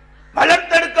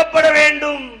 வளர்த்தெடுக்கப்பட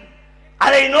வேண்டும்.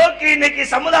 அதை நோக்கி இன்னைக்கு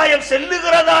சமுதாயம்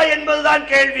செல்லுகிறதா என்பதுதான்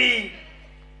கேள்வி.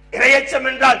 இறையச்சம்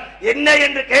என்றால் என்ன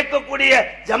என்று கேட்கக்கூடிய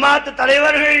ஜமாத்து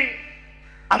தலைவர்கள்,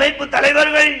 அமைப்பு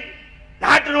தலைவர்கள்,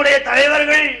 நாட்டினுடைய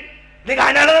தலைவர்கள் இன்னைக்கு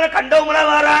அதனால கண்டவங்களா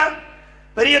வாரா,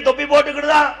 பெரிய தொப்பி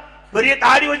போட்டுக்கிட்டுதான், பெரிய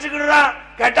தாடி வச்சுக்கிட்டுதான்,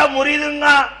 கேட்டா முறியுதுங்க,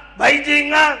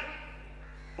 பைஜிங்க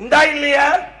உண்டா இல்லையா?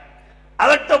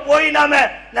 அவர்கிட்ட போய் நாம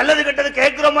நல்லது கெட்டது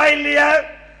கேட்கிறோமா இல்லையா?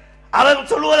 அவர்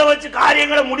சொல்லுவதை வச்சு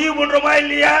காரியங்களை முடிவு பண்றோமா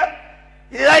இல்லையா?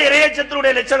 இதுதான்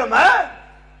இறையச்சத்தினுடைய லட்சணமா?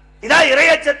 இதான்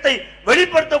இறையச்சத்தை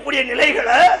வெளிப்படுத்தக்கூடிய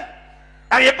நிலைகளை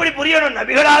நாம் எப்படி புரியணும்?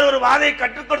 நபிகளார் ஒரு வாதை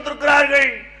கற்றுக் கொடுத்திருக்கிறார்கள்.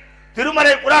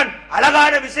 திருமறை குரான்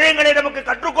அழகான விஷயங்களை நமக்கு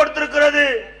கற்றுக் கொடுத்திருக்கிறது.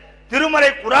 திருமறை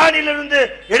குரானிலிருந்து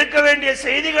எடுக்க வேண்டிய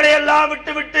செய்திகளை எல்லாம்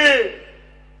விட்டுவிட்டு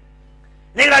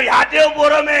நீங்கள் யார்ட்டையோ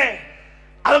போறோமே,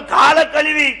 அவன் கால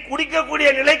கழுவி குடிக்கக்கூடிய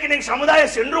நிலைக்கு நீங்க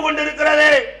சமுதாயம் சென்று கொண்டிருக்கிறது.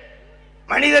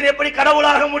 மனிதன் எப்படி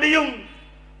கடவுளாக முடியும்?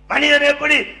 மனிதன்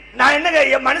எப்படி? நான் என்னங்க,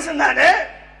 என் மனுஷன் தானே.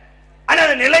 ஆனா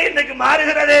அந்த நிலை இன்றைக்கு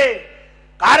மாறுகிறது.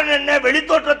 காரணம் என்ன? வெளி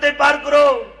தோற்றத்தை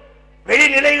பார்க்கிறோம், வெளி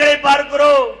நிலைகளை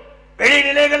பார்க்கிறோம். வெளி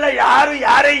நிலைகள்ல யாரும்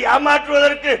யாரை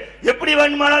ஏமாற்றுவதற்கு எப்படி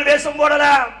வேண்டுமானால் வேஷம்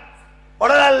போடலாம்.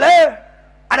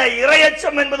 ஆனா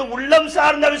இறையச்சம் என்பது உள்ளம்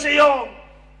சார்ந்த விஷயம்.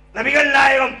 நபிகள்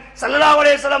நாயகம் ஸல்லல்லாஹு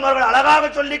அலைஹி வஸல்லம் அவர்கள் அழகாக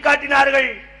சொல்லி காட்டினார்கள்.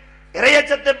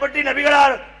 இறையச்சத்தை பற்றி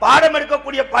நபிகளார் பாடம்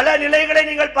எடுக்கக்கூடிய பல நிலைகளை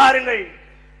நீங்கள் பாருங்கள்.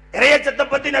 இறையச்சத்தை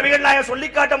பற்றி நபிகள் நாயகம் சொல்லி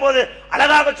காட்டும் போது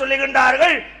அழகாக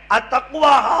சொல்லுகின்றார்கள்,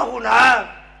 அத்தக்வா ஹாஹுனா,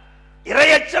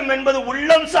 இறையச்சம் என்பது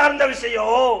உள்ளம் சார்ந்த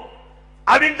விஷயம்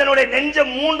அப்படின்னு தன்னுடைய நெஞ்ச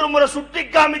 3 முறை சுட்டி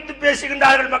காமித்து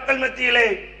பேசுகின்றார்கள் மக்கள் மத்தியிலே.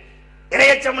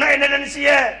 இறையச்சம்னா என்ன நினைச்சிய?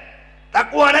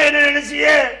 தக்குவானா என்ன நினைச்சிய?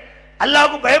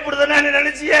 அல்லாஹ்வுக்கு பயப்படுதுன்னா என்ன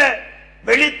நினைச்சிய?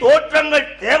 வெளி தோற்றங்கள்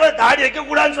தேவை, தாடி வைக்க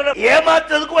கூடாதுன்னு சொல்ல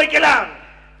ஏமாற்றுறதுக்கு வைக்கலாம்,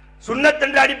 சுன்னத்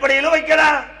என்ற அடிப்படையிலும்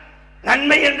வைக்கலாம்,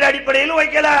 நன்மை என்ற அடிப்படையிலும்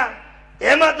வைக்கலாம்,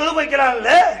 ஏமாத்துவதற்கு வைக்கலாம் இல்ல,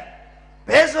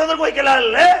 பேசுவதற்கு வைக்கலாம்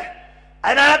இல்ல.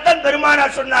 அதனாலதான்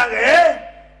பெருமானார் சொன்னாங்க,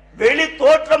 வெளி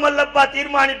தோற்றம் அல்லப்பா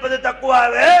தீர்மானிப்பது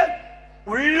தக்குவாவை,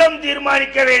 உள்ளம்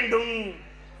தீர்மானிக்க வேண்டும்.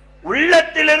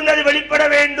 உள்ளத்தில் இருந்து அது வெளிப்பட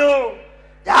வேண்டும்.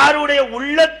 யாருடைய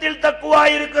உள்ளத்தில் தக்குவா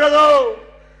இருக்கிறதோ,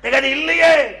 அது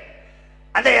இல்லையே,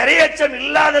 அந்த இறையச்சம்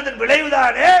இல்லாததன்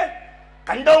விளைவுதானே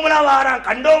கண்டவங்களா வாரான்,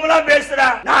 கண்டவங்களா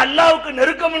பேசுறான், நான் அல்லாஹ்வுக்கு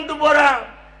நெருக்கம்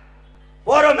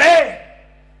போறோமே,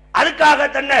 அதுக்காக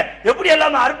தன்னை எப்படி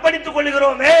எல்லாம் அர்ப்பணித்துக்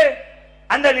கொள்கிறோமே,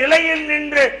 அந்த நிலையில்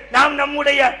நின்று நாம்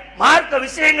நம்முடைய மார்க்க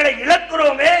விஷயங்களை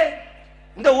இழக்கிறோமே.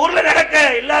 இந்த ஊர்ல நடக்க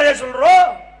இல்லாத சொல்றோம்,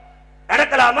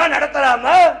 நடக்கலாமா?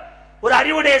 நடத்தலாமா? ஒரு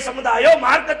அறிவுடைய சமுதாயம்,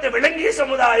 மார்க்கத்தை விளங்கிய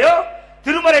சமுதாயம்,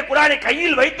 திருமறை குரானை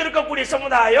கையில் வைத்திருக்கக்கூடிய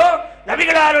சமுதாயம்,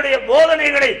 நபிகளாருடைய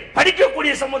போதனைகளை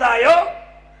படிக்கக்கூடிய சமுதாயம்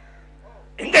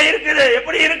எங்க இருக்குது?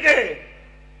 எப்படி இருக்கு?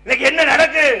 இன்னைக்கு என்ன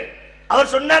நடக்கு?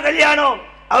 அவர் சொன்னா கல்யாணம்,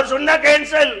 அவர் சொன்னா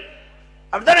கேன்சல்,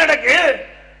 அப்படிதான் நடக்கு.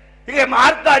 இங்க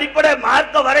மார்க்க அடிப்படை,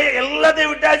 மார்க்க வரை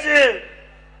எல்லாத்தையும் விட்டாச்சு.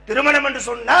 திருமணம் என்று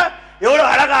சொன்னா எவ்வளவு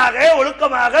அழகாக,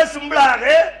 ஒழுக்கமாக, சிம்பிளாக,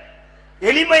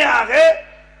 எளிமையாக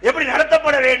எப்படி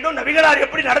நடத்தப்பட வேண்டும், நபிகளார்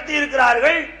எப்படி நடத்தி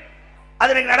இருக்கிறார்கள்,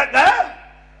 அது நடக்க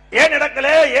ஏன் நடக்கல?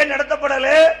 ஏன் நடத்தப்படல?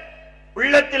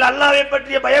 உள்ளத்தில் அல்லாஹ்வை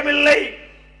பற்றிய பயம் இல்லை,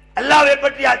 அல்லாஹ்வை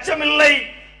பற்றிய அச்சம் இல்லை.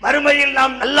 மறுமையில்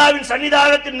நாம் அல்லாஹ்வின்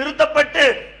சன்னிதானத்தில் நிறுத்தப்பட்டு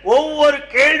ஒவ்வொரு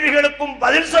கேள்விகளுக்கும்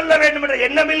பதில் சொல்ல வேண்டும் என்ற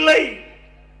எண்ணம் இல்லை.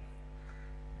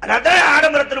 அதான்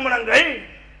ஆடம்பர திருமணங்கள்,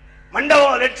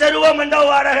 மண்டபம், லட்ச ரூபாய் மண்டப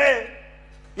வாடகை.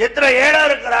 எத்தனை ஏழை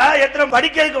இருக்கிறா, எத்தனை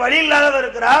படிக்கிறதுக்கு வழி இல்லாதவர்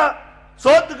இருக்கிறா,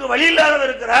 சோத்துக்கு வழி இல்லாதவர்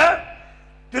இருக்கிறா.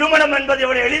 திருமணம் என்பது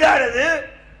எவ்வளவு எளிதானது,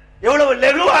 எவ்வளவு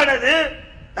லெகுவானது.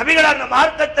 நபிகளார் இந்த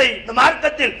மார்க்கத்தை, இந்த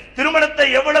மார்க்கத்தில் திருமணத்தை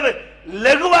எவ்வளவு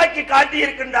லெகுவாக்கி காட்டி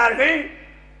இருக்கின்றார்கள்.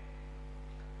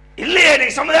 இல்லையே, நீ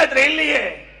சமுதாயத்தில் இல்லையே.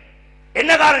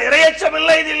 என்ன காரணம்? இறையச்சம்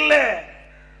இல்லை. இது இல்லை.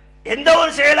 எந்த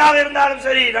ஒரு செயலாக இருந்தாலும்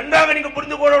சரி நன்றாக நீங்க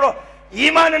புரிந்து கொள்ளணும்.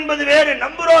 ஈமான் என்பது வேறு,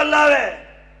 நம்புறோம் அல்லாஹ்வை,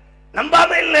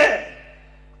 நம்பாம இல்லை.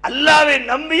 அல்லாஹ்வை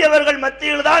நம்பியவர்கள்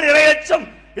மத்தியில் தான் இறையச்சம்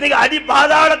இன்னைக்கு அடி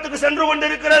பாதாளத்துக்கு சென்று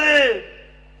கொண்டிருக்கிறது.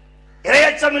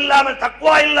 இறையச்சம் இல்லாமல்,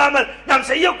 தக்வா இல்லாமல் நாம்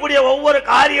செய்யக்கூடிய ஒவ்வொரு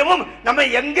காரியமும் நம்மை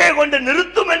எங்கே கொண்டு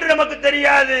நிறுத்தும் என்று நமக்கு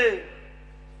தெரியாது.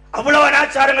 அவ்வளவு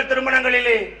அனாச்சாரங்கள்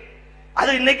திருமணங்களிலே.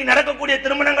 அது இன்னைக்கு நடக்கக்கூடிய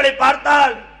திருமணங்களை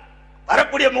பார்த்தால்,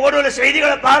 வரக்கூடிய முகநூல்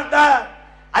செய்திகளை பார்த்தா,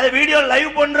 அதை வீடியோ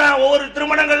லைவ் பண்றான். ஒவ்வொரு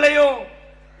திருமணங்கள்லையும்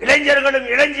இளைஞர்களும்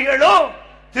இளைஞிகளும்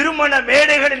திருமண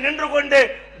மேடைகளில் நின்று கொண்டு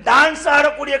டான்ஸ்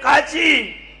ஆடக்கூடிய காட்சி,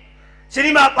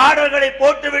 சினிமா பாடல்களை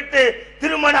போட்டுவிட்டு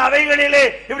திருமண அவைகளிலே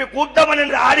இப்படி கூட்டமன்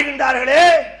என்று ஆடுகின்றார்களே,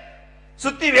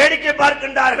 சுத்தி வேடிக்கை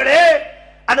பார்க்கின்றார்களே.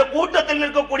 அந்த கூட்டத்தில்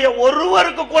நிற்கக்கூடிய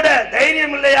ஒருவருக்கு கூட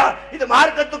தைரியம் இல்லையா, இது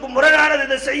மார்க்கத்துக்கு முரணானது,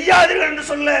 இதை செய்யாதீர்கள் என்று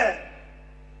சொல்ல?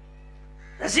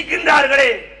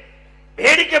 ரசிக்கின்றார்களே,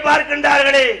 வேடிக்கை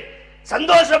பார்க்கின்றார்களே,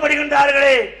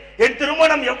 சந்தோஷப்படுகின்றார்களே. என்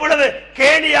திருமணம் எவ்வளவு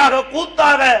கேலியாக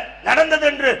கூத்தாக நடந்தது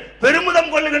என்று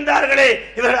பெருமிதம் கொள்ளுகின்றார்களே,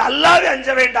 இவர்கள் அல்லாஹ்வை அஞ்ச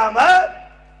வேண்டாமா?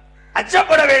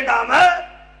 அச்சப்பட வேண்டாமா?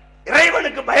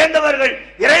 இறைவனுக்கு பயந்தவர்கள்,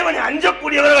 இறைவனை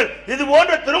அஞ்சக்கூடியவர்கள் இது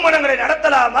போன்ற திருமணங்களை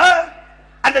நடத்தலாமா?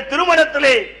 அந்த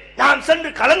திருமணத்திலே நாம் சென்று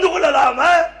கலந்து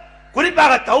கொள்ளலாமா?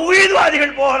 குறிப்பாக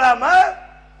தௌஹீத்வாதிகள் போகலாமா?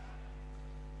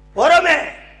 போறமே,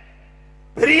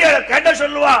 பெரிய கேட்ட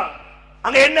சொல்லுவான்,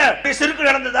 அங்க என்ன சிறுக்கு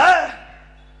நடந்ததா,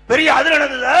 பெரிய அது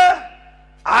நடந்ததா?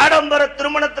 ஆடம்பர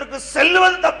திருமணத்திற்கு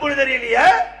செல்வது தப்பு தெரியலையா?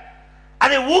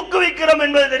 அதை ஊக்குவிக்கிறோம்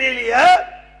என்பது தெரியலையா?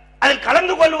 அதில்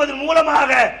கலந்து கொள்வதன்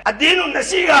மூலமாக அத்தீனு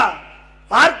நசீகா,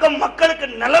 மார்க்கம் மக்களுக்கு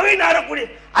நலவை நாடக்கூடிய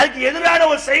அதுக்கு எதிரான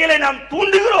ஒரு செயலை நாம்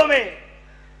தூண்டுகிறோமே.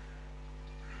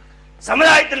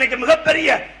 சமுதாயத்தில் மிகப்பெரிய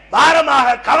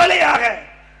பாரமாக, கவலையாக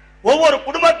ஒவ்வொரு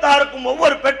குடும்பத்தாருக்கும்,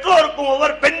 ஒவ்வொரு பெற்றோருக்கும்,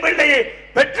 ஒவ்வொரு பெண் பிள்ளையை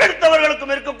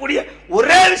பெற்றெடுத்தவர்களுக்கும் இருக்கக்கூடிய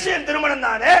ஒரே விஷயம் திருமணம்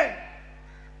தானே.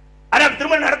 ஆனா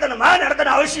திருமணம் நடத்தணுமா?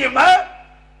 நடத்தணும் அவசியமா?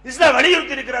 இஸ்லாம்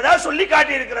வலியுறுத்தி இருக்கிறதா? சொல்லி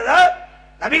காட்டி இருக்கிறதா?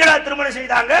 நபிகளா திருமணம்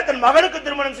செய்தாங்க, தன் மகனுக்கு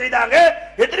திருமணம் செய்தாங்க,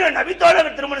 எத்தனையோ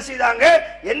நபித்தோழர்கள் திருமணம் செய்தாங்க.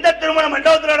 எந்த திருமணம்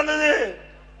மண்டபத்தில் நடந்தது?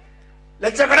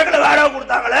 லட்சக்கணக்கில் வாடகை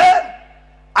கொடுத்தாங்களே,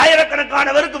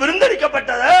 ஆயிரக்கணக்கானவருக்கு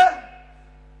விருந்தளிக்கப்பட்டது.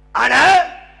 ஆனா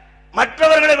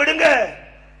மற்றவர்களை விடுங்க,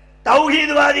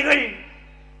 தௌஹீத்வாதிகள்,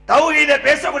 தௌஹீதை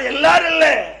பேசக்கூடிய எல்லாரும் இல்ல,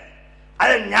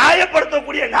 அதை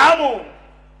நியாயப்படுத்தக்கூடிய நாமும்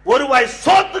ஒருவாய்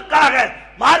சோத்துக்காக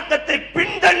மார்க்கத்தை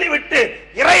பின்தள்ளி விட்டு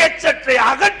இறையச்சத்தை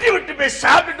அகற்றி விட்டு போய்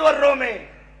சாப்பிட்டு வர்றோமே.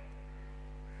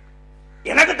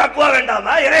 எனக்கு தக்குவா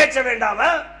வேண்டாமா? இறையச்சம் வேண்டாமா?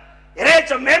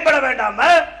 இறையச்சம் மேம்பட வேண்டாமா?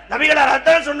 நபிகளார்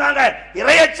அதான் சொன்னாங்க,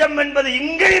 இறையச்சம் என்பது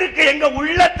இங்க இருக்கு, எங்க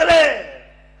உள்ளத்துல.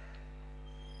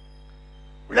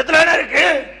 உள்ளத்துல என்ன இருக்கு?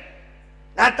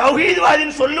 நான்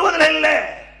தௌஹீத்வாதின்னு சொல்லுவதில் இல்ல,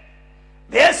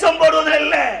 வேஷம் போடுவதில்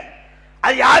இல்ல.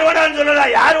 அது யார் வேணாலும்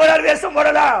சொல்லலாம், யார் வேணாலும் வேஷம்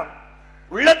போடலாம்.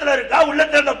 உள்ளத்துல இருக்கா?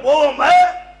 உள்ளத்துல இருந்த போவோமா?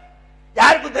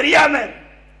 யாருக்கும் தெரியாம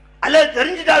அல்லது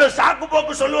தெரிஞ்சிட்டாலும் சாக்கு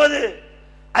போக்கு சொல்லுவது,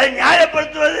 அதை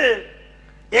நியாயப்படுத்துவது.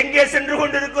 எங்கே சென்று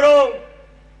கொண்டிருக்கிறோம்?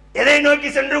 எதை நோக்கி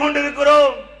சென்று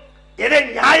கொண்டிருக்கிறோம்? எதை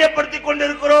நியாயப்படுத்தி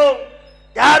கொண்டிருக்கிறோம்?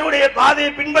 யாருடைய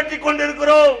பாதையை பின்பற்றி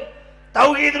கொண்டிருக்கிறோம்?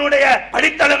 தௌஹீதினுடைய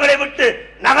அடித்தளங்களை விட்டு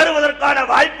நகருவதற்கான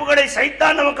வாய்ப்புகளை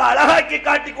சைத்தான் நமக்கு அழகாக்கி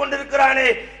காட்டிக் கொண்டிருக்கிறானே.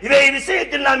 இவை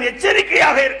விஷயத்தில் நாம்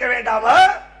எச்சரிக்கையாக இருக்க வேண்டாமா?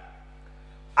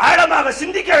 ஆழமாக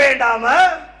சிந்திக்க வேண்டாமா?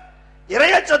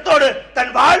 இறையச்சத்தோடு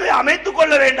தன் வாழ்வை அமைத்துக்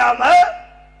கொள்ள வேண்டாமா?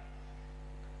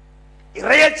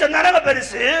 இறையச்சம் தானே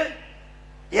பெருசு.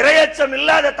 இறையச்சம்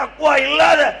இல்லாத, தக்குவா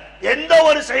இல்லாத எந்த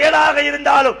ஒரு செயலாக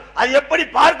இருந்தாலும் அது எப்படி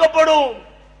பார்க்கப்படும்?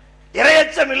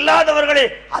 இறையச்சம் இல்லாதவர்களை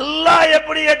அல்லாஹ்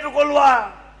எப்படி ஏற்றுக்கொள்வான்?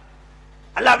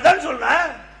 அல்லாஹ் அப்படிதான் சொல்ற.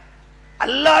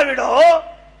 அல்லாஹ்விட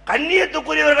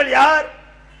கண்ணியத்துக்குரியவர்கள் யார்?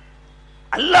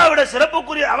 அல்லாஹ்விட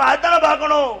சிறப்புக்குரிய அவன் அதான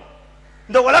பார்க்கணும்.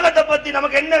 இந்த உலகத்தை பத்தி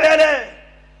நமக்கு என்ன வேலை?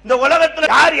 இந்த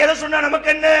உலகத்துல யார் எதை சொன்னா நமக்கு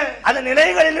என்ன? அந்த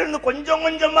நிலைகளில் இருந்து கொஞ்சம்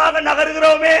கொஞ்சமாக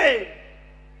நகர்கிறோமே,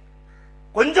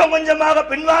 கொஞ்சம் கொஞ்சமாக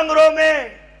பின்வாங்குறோமே,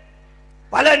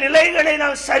 பல நிலைகளை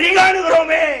நாம் சரி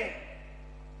காணுகிறோமே.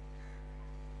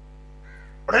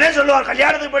 உடனே சொல்லுவார்,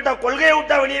 கல்யாணத்துக்கு போயிட்டா, கொள்கையை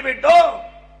விட்டா வெளியே போயிட்டோம்,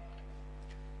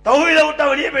 தௌஹீதை விட்டா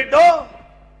வெளியே போயிட்டோம்.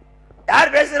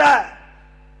 யார் பேசுறா?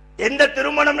 எந்த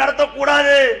திருமணம்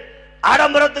நடத்தக்கூடாது,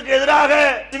 ஆடம்பரத்துக்கு எதிராக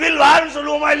சிவில் வார்னு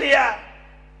சொல்லுவோமா இல்லையா?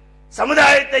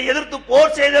 சமுதாயத்தை எதிர்த்து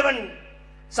போர் செய்தவன்,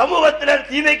 சமூகத்தில்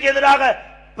தீமைக்கு எதிராக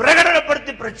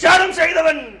பிரகடனப்படுத்தி பிரச்சாரம்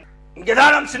செய்தவன்.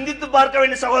 இங்கேதான் நாம் சிந்தித்து பார்க்க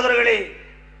வேண்டிய சகோதரர்களே.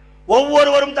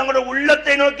 ஒவ்வொருவரும் தங்களுடைய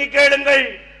உள்ளத்தை நோக்கி கேளுங்கள்,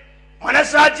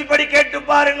 மனசாட்சிப்படி கேட்டு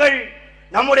பாருங்கள்.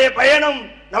 நம்முடைய பயணம்,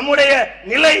 நம்முடைய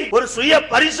நிலை ஒரு சுய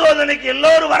பரிசோதனைக்கு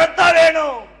எல்லோரும் வரத்தா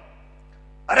வேணும்.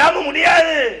 வராம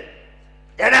முடியாது.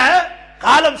 என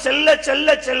காலம் செல்ல செல்ல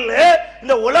செல்ல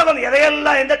இந்த உலகம்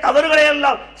எதையெல்லாம், எந்த தவறுகளை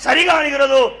எல்லாம் சரி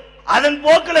காணுகிறதோ அதன்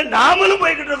போக்கில் நாமளும்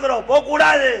போய்கிட்டு இருக்கிறோம். போக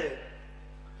கூடாது,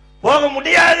 போக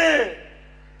முடியாது,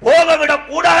 போக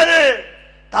விடக்கூடாது.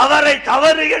 தவறை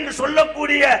தவறு என்று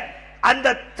சொல்லக்கூடிய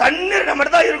அந்த தண்ணீர் நம்ம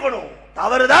தான் இருக்கணும்.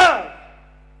 தவறுதான்,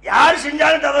 யார்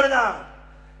செஞ்சாலும் தவறுதான்.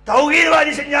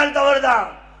 தௌஹீத்வாதி செஞ்சாலும் தவறுதான்,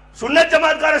 சுன்னத்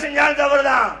ஜமாத்கார செஞ்சாலும்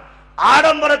தவறுதான்.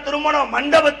 ஆடம்பர திருமணம்,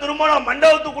 மண்டப திருமணம்,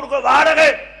 மண்டபத்துக்கு கொடுக்க வாடகை,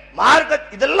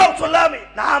 மார்க்க, இதெல்லாம் சொல்லாம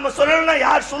நாம சொல்லலன்னா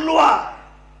யார் சொல்லுவா?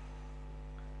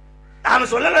 நாம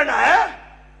சொல்லலன்னா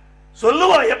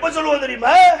சொல்லுவோம். எப்ப சொல்லுவோம்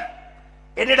தெரியுமா?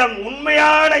 என்னிடம்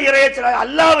உண்மையான இறையச்சல்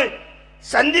அல்லாஹ்வை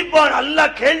சந்திப்பான்,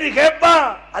 அல்லாஹ் கேள்வி கேட்பான்,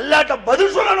 அல்லாஹ்ட்ட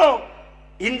பதில் சொல்லணும்.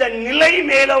 இந்த நிலை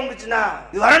மேல வந்துச்சுன்னா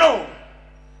இது வரணும்.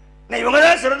 இவங்க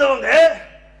தான் சிறந்தவங்க.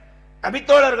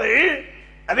 நபித்தோழர்கள்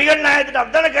நபிகள் நாயகத்திட்ட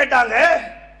அப்படித்தானே கேட்டாங்க.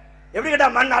 எப்படி கேட்டா?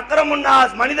 மன்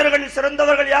அக்ரமுன்னாஸ், மனிதர்கள்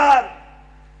சிறந்தவர்கள் யார்?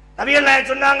 நபிகள்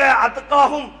நாயகம் சொன்னாங்க,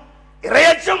 அத்துக்காகும்,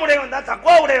 இறையச்சம் உடையவன் தான்,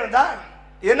 தக்வா உடையவன் தான்.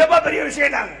 என்னப்பா பெரிய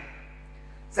விஷயம்? நாங்க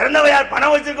சிறந்தவன் யார்?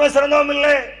 பணம் வச்சிருக்கவன் சிறந்தவன்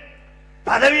இல்லை,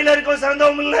 பதவியில் இருக்கவன்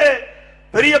சிறந்தவன் இல்லை,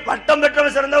 பெரிய பட்டம்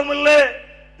பெற்றவன் சிறந்தவன் இல்லை,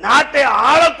 நாட்டை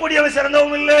ஆளக்கூடியவன்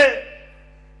சிறந்தவன் இல்லை.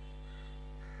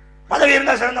 பதவி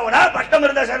இருந்தா சிறந்தவனா? பட்டம்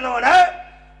இருந்தா சிறந்தவனா?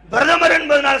 பிரதமர்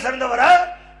என்பதனால் சிறந்தவரா?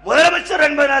 முதலமைச்சர்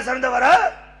என்பதனால் சிறந்தவரா?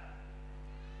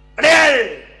 கிடையாது.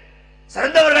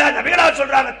 சிறந்தவர்கள் நபிகளார்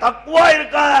சொல்றாங்க, தக்குவா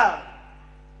இருக்கா,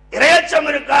 இறையச்சம்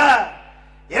இருக்கா,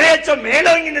 இறையச்சம்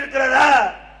மேலோங்கி நிற்கிறதா,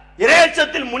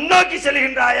 இறையச்சத்தில் முன்னோக்கி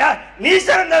செல்கின்றாயா, நீ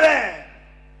சிறந்தவன்,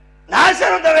 நான்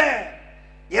சிறந்தவன்.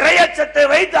 இறையச்சத்தை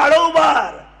வைத்து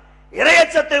அளவுபார்,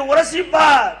 இறையச்சத்தை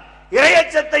உரசிப்பார்,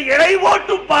 இறையச்சத்தை இழை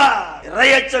ஓட்டுப்பார்.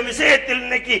 இறையச்ச விஷயத்தில்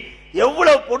இன்னைக்கு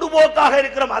எவ்வளவு பொதுபோக்காக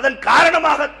இருக்கிறோம். அதன்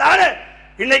காரணமாகத்தான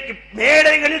இன்னைக்கு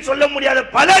மேடைகளில் சொல்ல முடியாத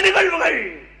பல நிகழ்வுகள்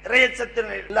இறையச்சத்தில்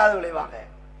இல்லாத விளைவாக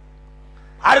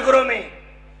பார்க்கிறோமே.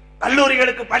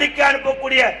 கல்லூரிகளுக்கு படிக்க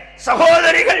அனுப்பக்கூடிய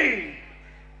சகோதரிகள்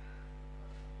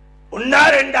ஒன்னா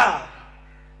ரெண்டா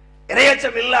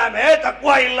இறையச்சம் இல்லாம,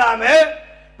 தக்குவா இல்லாம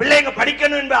பிள்ளைங்க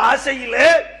படிக்கணும் என்ற ஆசையில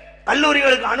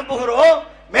கல்லூரிகளுக்கு அனுப்புகிறோம்,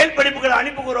 மேல் படிப்புகளை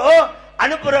அனுப்புகிறோம்.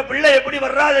 அனுப்புற பிள்ளை எப்படி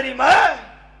வர்றா தெரியுமா?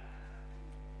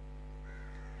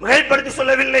 மிகைப்படுத்தி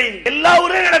சொல்லவில்லை, எல்லா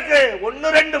ஊரும் எனக்கு 1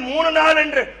 2 3 4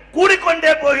 என்று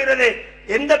கூடிக்கொண்டே போகிறது.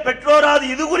 எந்த பெற்றோராது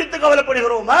இது குறித்து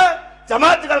கவலைப்படுகிறோமா?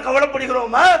 ஜமாத்துகள்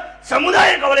கவலைப்படுகிறோமா?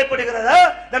 சமுதாயம் கவலைப்படுகிறதா?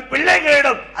 நம்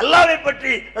பிள்ளைகளிடம் அல்லாஹ்வை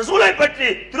பற்றி, ரசூலை பற்றி,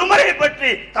 திருமறையை பற்றி,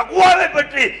 தக்வாவை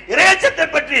பற்றி, இறையச்சத்தை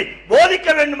பற்றி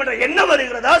போதிக்க வேண்டும் என்ற எண்ணம்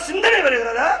வருகிறதா? சிந்தனை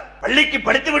வருகிறதா? பள்ளிக்கு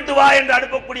படித்து விட்டு வா என்று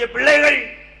அனுப்பக்கூடிய பிள்ளைகள்,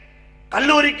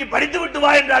 கல்லூரிக்கு படித்து விட்டு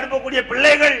வா என்று அனுப்பக்கூடிய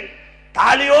பிள்ளைகள்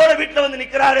தாலியோட வீட்டுல வந்து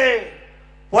நிக்கிறாரு,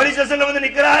 போலீஸ் ஸ்டேஷன்ல வந்து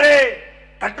நிக்கிறாரு.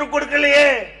 கற்றுக் கொடுக்கலையே,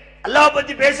 அல்லாஹ்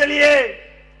பத்தி பேசலையே,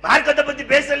 மார்க்கத்தை பத்தி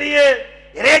பேசலையே,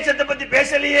 இறையச்சத்தை பத்தி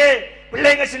பேசலையே.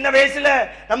 பிள்ளைங்க சின்ன வயசுல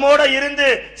நம்மோட இருந்து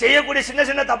செய்யக்கூடிய சின்ன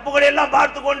சின்ன தப்புகளை எல்லாம்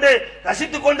பார்த்து கொண்டு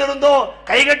ரசித்துக் கொண்டிருந்தோம்,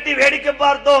 கைகட்டி வேடிக்கை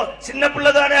பார்த்தோம். சின்ன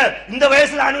பிள்ளை தானே, இந்த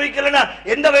வயசுல அனுபவிக்கலன்னா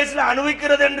எந்த வயசுல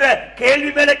அனுபவிக்கிறது என்ற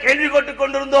கேள்வி மேல கேள்வி கொட்டுக்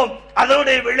கொண்டிருந்தோம்.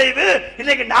 அதனுடைய விளைவு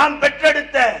இன்னைக்கு நாம்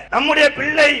பெற்றெடுத்த நம்முடைய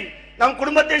பிள்ளை, நம்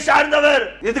குடும்பத்தை சார்ந்தவர்.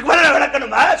 இதுக்கு மேல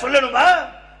விளக்கணுமா, சொல்லணுமா?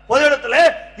 பொது இடத்துல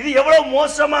இது எவ்வளவு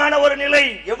மோசமான ஒரு நிலை,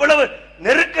 எவ்வளவு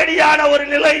நெருக்கடியான ஒரு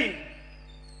நிலை.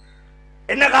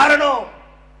 என்ன காரணம்?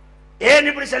 ஏன்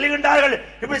இப்படி செல்கின்றார்கள்?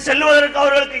 இப்படி செல்வதற்கு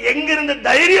அவர்களுக்கு எங்கிருந்து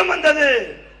தைரியம் வந்தது?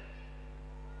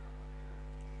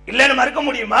 இல்லன்னு மறுக்க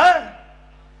முடியுமா?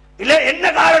 இல்ல, என்ன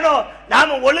காரணம்?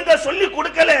 நாம ஒழுங்கா சொல்லி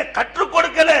கொடுக்கல, கற்றுக்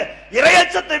கொடுக்கல,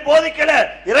 இறையச்சத்தை போதிக்கல.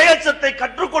 இறையச்சத்தை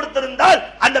கற்றுக் கொடுத்திருந்தால்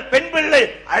அந்த பெண் பிள்ளை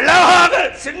அழகாக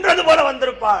சென்றது போல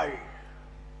வந்திருப்பாள்.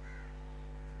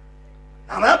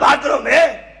 நாம தான் பார்க்கிறோமே,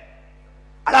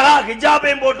 அழகா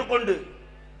ஹிஜாபையும் போட்டுக்கொண்டு.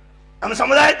 நம்ம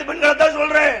சமுதாயத்து பெண்களை தான்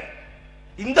சொல்றேன்,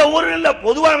 இந்த ஊரில் இல்ல,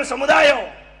 பொதுவா நம்ம சமுதாயம்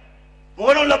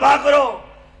முகநூல்ல பாக்குறோம்,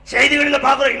 செய்திகளில்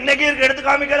பாக்குறோம். இன்னைக்கு இருக்க எடுத்து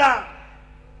காமிக்கலாம்.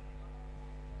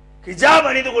 ஹிஜாப்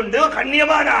அணிந்து கொண்டு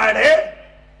கண்ணியமான ஆடு,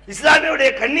 இஸ்லாமியுடைய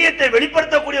கண்ணியத்தை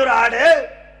வெளிப்படுத்தக்கூடிய ஒரு ஆடு,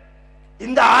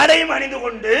 இந்த ஆடையும் அணிந்து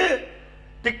கொண்டு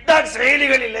டிக்டாக்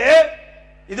செயலிகளிலே,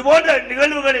 இது போன்ற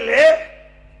நிகழ்வுகளிலே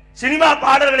சினிமா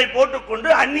பாடல்களை போட்டுக்கொண்டு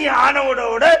அந்நிய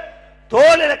ஆணவனோட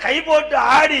தோலில கை போட்டு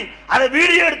ஆடி அதை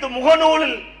வீடியோ எடுத்து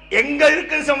முகநூலில் எங்க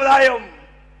இருக்கு சமுதாயம்?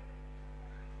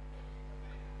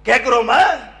 கேட்கிறோமா?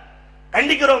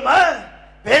 கண்டிக்கிறோமா?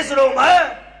 பேசுறோமா?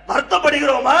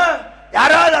 வருத்தப்படுகிறோமா?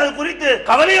 யாராவது அது குறித்து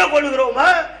கவலையோ கொள்கிறோமா?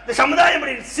 இந்த சமுதாயம்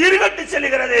சீர்கட்டு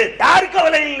செல்கிறது. யாரு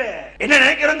கவலை இல்லை? என்ன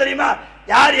நினைக்கிறோம் தெரியுமா?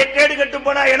 யார் எக்கேடு கட்டும்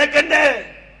போனா எனக்கு என்ன?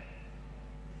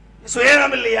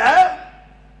 சுயநலம் இல்லையா?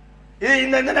 இது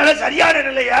இந்த நிலை சரியான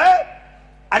நிலையா?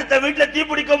 அடுத்த வீட்டுல தீ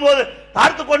பிடிக்கும் போது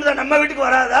பார்த்து கொண்டுதான் நம்ம வீட்டுக்கு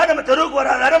வராதா? நம்ம தெருவுக்கு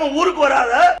வராதா? நம்ம ஊருக்கு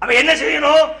வராதா? அப்ப என்ன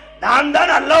செய்யணும்? நாம்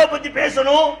தான் அல்லாஹ்வை பத்தி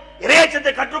பேசணும்,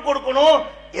 இறையச்சத்தை கற்றுக் கொடுக்கணும்.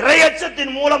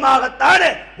 இறையச்சத்தின் மூலமாகத்தான்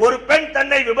ஒரு பெண்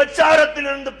தன்னை விபச்சாரத்தில்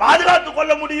இருந்து பாதுகாத்துக்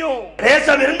கொள்ள முடியும்.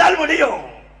 தேசம் இருந்தால் முடியும்,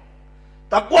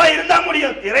 தக்குவா இருந்தா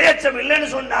முடியும். இறையச்சம் இல்லைன்னு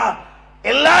சொன்னா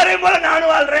எல்லாரையும் போல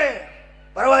நானும் வாழ்றேன்,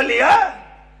 பரவாயில்லையா?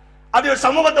 அப்படி ஒரு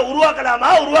சமூகத்தை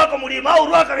உருவாக்கலாமா? உருவாக்க முடியுமா?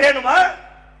 உருவாக்க வேணுமா?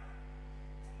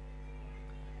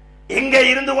 எங்கே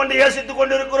இருந்து கொண்டு யோசித்துக்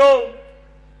கொண்டிருக்கிறோம்?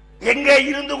 எங்கே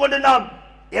இருந்து கொண்டு நாம்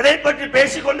எதை பற்றி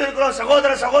பேசிக் கொண்டிருக்கிறோம்?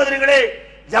 சகோதர சகோதரிகளே,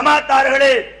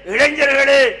 ஜமாத்தார்களே,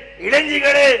 இளைஞர்களே,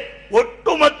 இளைஞர்களே,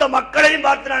 ஒட்டுமொத்த மக்களையும்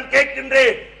பார்த்து நான்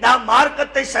கேட்கின்றேன். நாம்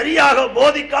மார்க்கத்தை சரியாக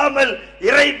போதிக்காமல்,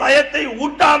 இறை பயத்தை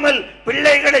ஊட்டாமல்,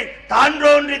 பிள்ளைகளை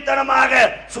தான்றோன்றித்தனமாக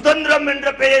சுதந்திரம்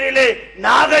என்ற பெயரிலே,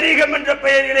 நாகரிகம் என்ற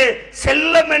பெயரிலே,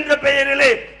 செல்லம் என்ற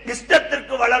பெயரிலே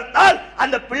இஷ்டத்திற்கு வளர்த்தால்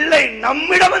அந்த பிள்ளை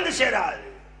நம்மிடம் வந்து சேராது.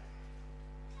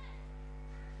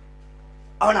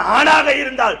 அவன் ஆணாக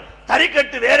இருந்தால்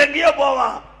தறிக்கட்டு வேற எங்கேயோ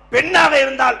போவான், பெண்ணாக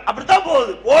இருந்தால் அப்படித்தான்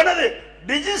போகுது. போனது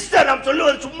ரிஜிஸ்டர். நாம்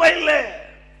சொல்லுவது சும்மா இல்லை.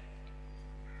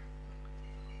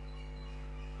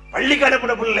 பள்ளிக்கு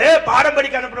அனுப்பின புள்ளு, பாடம்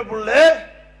படிக்க அனுப்பின புள்ளு,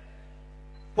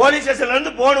 போலீஸ் ஸ்டேஷன்ல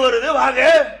இருந்து போன் வருது, வாங்க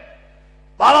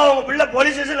பாபா உங்க பிள்ளை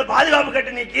போலீஸ் ஸ்டேஷன்ல பாதுகாப்பு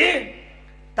கட்டு நீக்கி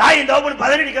தாயின் தோப்புன்னு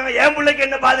பதறி நிற்காங்க. என் பிள்ளைக்கு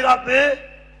என்ன பாதுகாப்பு?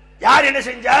 யார் என்ன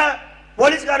செஞ்சா?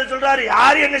 போலீஸ்காரர் சொல்றாரு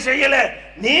யாரு என்ன செய்யல,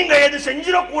 நீங்க எது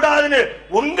செஞ்சிடக்கூடாதுன்னு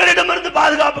உங்களிடமிருந்து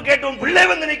பாதுகாப்பு கேட்டோம். பிள்ளை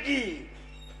வந்து நிக்கி.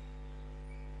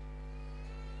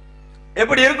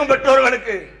 எப்படி இருக்கும்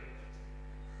பெற்றோர்களுக்கு?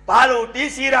 பால் ஊட்டி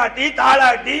சீராட்டி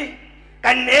தாளாட்டி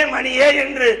கண்ணே மணியே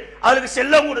என்று அவருக்கு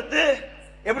செல்லம் கொடுத்து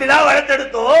எப்படிதான்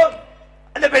வளர்த்தெடுத்தோ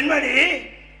அந்த பெண்மணி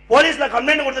போலீஸ்ல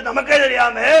கம்ப்ளைண்ட் கொடுத்து நமக்கே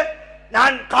தெரியாம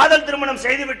நான் காதல் திருமணம்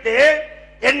செய்துவிட்டு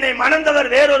என்னை மணந்தவர்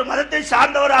வேறொரு மதத்தை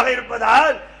சார்ந்தவராக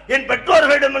இருப்பதால் என்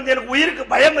பெற்றோர்களிடமிருந்து எனக்கு உயிருக்கு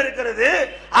பயம் இருக்கிறது,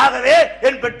 ஆகவே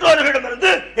என்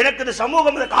பெற்றோர்களிடமிருந்து எனக்கு இந்த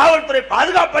சமூகம் இந்த காவல்துறை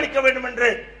பாதுகாப்பு அளிக்க வேண்டும் என்று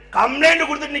கம்ப்ளைண்ட்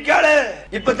கொடுத்து நிக்காளு.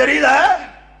 இப்ப தெரியுதா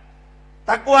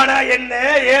தக்குவானா என்ன,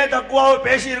 ஏன் தக்குவாவை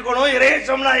பேசி இருக்கணும்,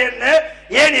 இறையச்சம்னா என்ன,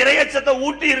 ஏன் இறையச்சத்தை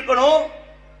ஊட்டி இருக்கணும்?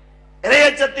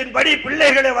 இறையச்சத்தின் படி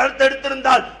பிள்ளைகளை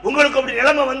வளர்த்தெடுத்திருந்தால் உங்களுக்கு அப்படி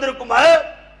நிலைமை வந்திருக்குமா?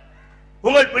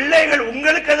 உங்கள் பிள்ளைகள்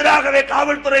உங்களுக்கு எதிராகவே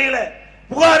காவல்துறையில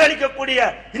புகார் அளிக்கக்கூடிய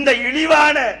இந்த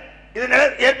இழிவான இது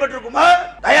ஏற்பட்டிருக்குமா?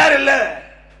 தயார் இல்ல.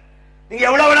 நீங்க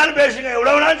எவ்வளவு வேணாலும் பேசுங்க,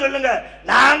 எவ்வளவு வேணாலும் சொல்லுங்க,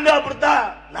 நாங்க அப்படித்தான்,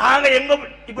 நாங்க எங்க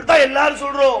இப்படித்தான் எல்லாரும்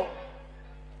சொல்றோம்.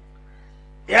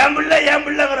 என்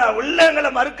பிள்ளைங்கிற உள்ளங்களை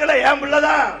மறுக்கல, என்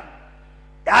பிள்ளைதான்.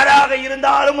 யாராக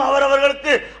இருந்தாலும்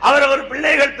அவரவர்களுக்கு அவரவர்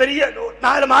பிள்ளைகள் பெரிய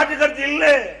நாலு மாற்று கருத்து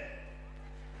இல்லை.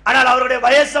 ஆனால் அவருடைய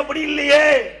வயசு அப்படி இல்லையே,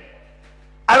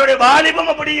 அவருடைய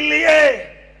வாலிபம் அப்படி இல்லையே,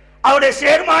 அவருடைய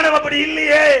சேர்மானம் அப்படி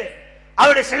இல்லையே,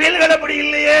 அவருடைய செயல்கள் அப்படி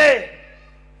இல்லையே.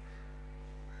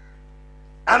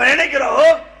 நாம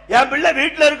நினைக்கிறோம் என் பிள்ளை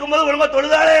வீட்டுல இருக்கும்போது ஒழுங்கா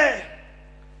தொழுதாளே,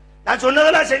 நான்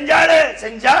சொன்னதெல்லாம்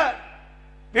செஞ்சா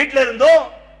வீட்டுல இருந்தோம்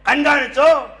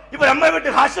கண்காணிச்சோம். இப்ப நம்ம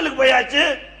வீட்டு ஹாஸ்டலுக்கு போயாச்சு,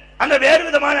 அங்க வேறு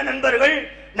விதமான நண்பர்கள்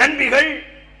நண்பிகள்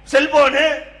செல்போனு,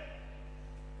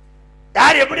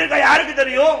 யார் எப்படி இருக்கா யாருக்கு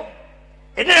தெரியும்,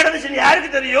 என்ன நடந்துச்சு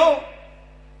யாருக்கு தெரியும்?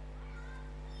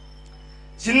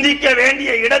 சிந்திக்க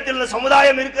வேண்டிய இடத்தில்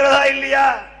சமுதாயம் இருக்கிறதா இல்லையா?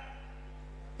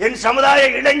 என் சமுதாய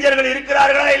இளைஞர்கள்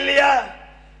இருக்கிறார்களா இல்லையா?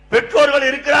 பெற்றோர்கள்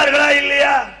இருக்கிறார்களா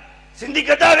இல்லையா?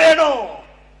 சிந்திக்கத்தான் வேணும்.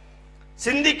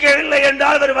 சிந்திக்கவில்லை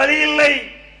என்றால் வேறு வழி இல்லை.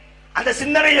 அந்த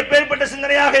சிந்தனை எப்பேற்பட்ட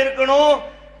சிந்தனையாக இருக்கணும்?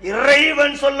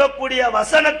 இறைவன் சொல்லக்கூடிய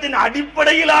வசனத்தின்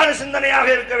அடிப்படையிலான சிந்தனையாக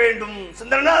இருக்க வேண்டும்.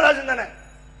 சிந்தனை அதான் சிந்தனை,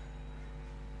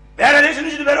 வேற எதையும்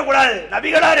சிந்திச்சுட்டு போயிடக்கூடாது.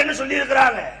 நபிகளார் என்ன சொல்லி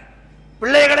இருக்கிறாங்க,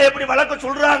 பிள்ளைகளை எப்படி வளர்க்க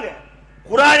சொல்றாங்க,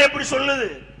 குரான் எப்படி சொல்லுது,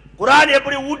 குரான்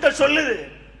எப்படி ஊட்ட சொல்லுது,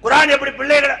 குரான் எப்படி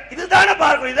பிள்ளைகளை, இதுதானே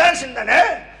பார்க்கணும். இதுதான் சிந்தனை.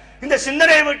 இந்த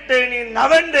சிந்தனையை விட்டு நீ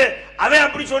நவண்டு அவன்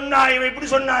அப்படி சொன்னா இவன் இப்படி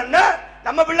சொன்னான்னா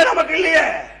நம்ம பிள்ளை நமக்கு இல்லையே,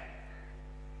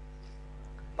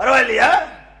 பரவாயில்லையா?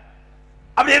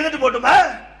 அப்படி இருந்துட்டு போட்டுமா,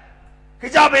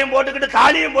 ஹிஜாபையும் போட்டுக்கிட்டு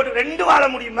தாலியும் போட்டு ரெண்டு வாழ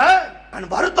முடியுமா?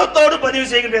 நான் வருத்தத்தோடு பதிவு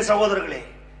செய்கின்ற சகோதரர்களே,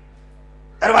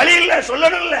 வேற வழி இல்ல,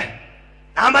 சொல்லணும் இல்ல,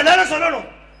 நாம தானே சொல்லணும்,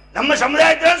 நம்ம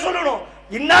சமுதாயத்தை சொல்லணும்.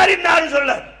 இன்னாரும்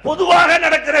சொல்ல, பொதுவாக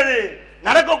நடக்கிறது,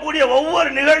 நடக்கக்கூடிய ஒவ்வொரு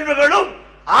நிகழ்வுகளும்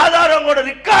ஆதாரங்களோட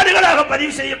ரெக்கார்டுகளாக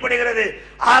பதிவு செய்யப்படுகிறது.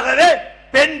 ஆகவே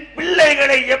பெண்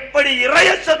பிள்ளைகளை எப்படி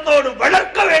இறையச்சத்தோடு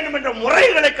வளர்க்க வேண்டும் என்ற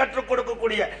முறைகளை கற்றுக்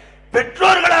கொடுக்கக்கூடிய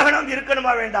பெற்றோர்களாக நாம்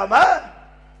இருக்கணுமா வேண்டாமா?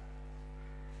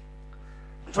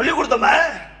 சொல்லிக் கொடுத்தோமா?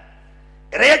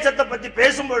 இறையச்சத்தை பத்தி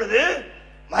பேசும் பொழுது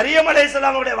மரியம்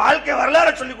அலைஹிஸ்ஸலாமுடைய வாழ்க்கை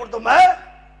வரலாறு சொல்லிக் கொடுத்தோமா?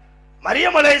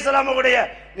 மரியம் அலைஹிஸ்ஸலாமுடைய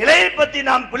நிலையை பத்தி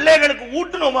நாம் பிள்ளைகளுக்கு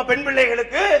ஊட்டணுமா? பெண்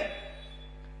பிள்ளைகளுக்கு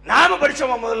நாம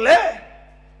படிச்சோமா? முதல்ல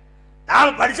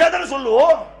நாம படிச்சாதானே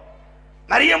சொல்லுவோம்.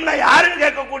 மரியம்னா யாருன்னு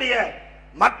கேட்கக்கூடிய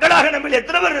மக்களாக நம்ம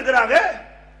எத்தனை பேர் இருக்கிறாங்க?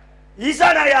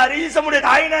 ஈசானா யாரு, ஈசமுடைய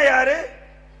தாயினா யாரு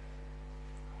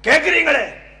கேக்குறீங்களே?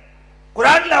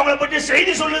 குர்ஆன்ல அவங்கள பற்றி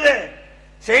செய்தி சொல்லுது.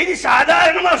 செய்தி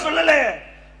சாதாரணமா சொல்லல.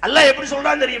 அல்லாஹ் எப்படி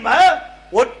சொல்றான் தெரியுமா?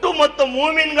 ஒட்டுமொத்த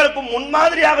மூமின்களுக்கும்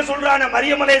முன்மாதிரியாக சொல்றான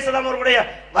மரியம் அலைஹிஸ்ஸலாம் அவர்களுடைய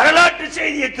வரலாற்று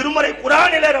செய்தியை திருமறை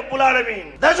குர்ஆனிலே ரப்புல்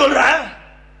ஆலமீன் தான் சொல்றான்.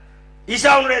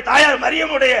 ஈசாவுடைய தாயார்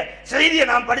மரியமுடைய செய்தியை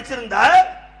நாம் படிச்சிருந்தா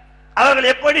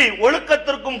அவர்கள் எப்படி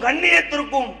ஒழுக்கத்திற்கும்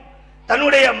கண்ணியத்திற்கும்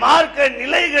தன்னுடைய மார்க்க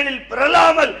நிலைகளில்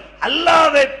பிறலாமல்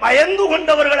அல்லாஹ்வை பயந்து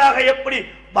கொண்டவர்களாக எப்படி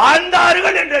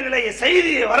வாழ்ந்தார்கள் என்ற நிலையை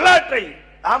செய்தியை வரலாற்றை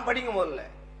நாம் படிங்க. முதல்ல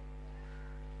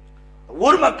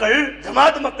ஊர் மக்கள்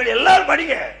ஜமாத் மக்கள் எல்லாரும்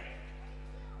படிங்க.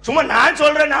 சும்மா நான்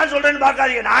சொல்றேன்னு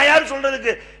பார்க்காதீங்க. நான் யாரும்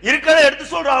சொல்றதுக்கு இருக்கிறத எடுத்து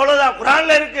சொல்றேன், அவ்வளவுதான்.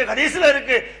 குர்ஆன்ல இருக்கு, ஹதீஸ்ல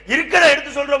இருக்கு, இருக்கிறத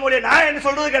எடுத்து சொல்ற மொழி. நான் என்ன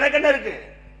சொல்றதுக்கு எனக்கு என்ன இருக்கு?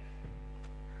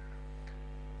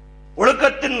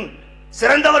 ஒழுக்கத்தின்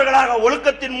சிறந்தவர்களாக,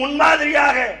 ஒழுக்கத்தின்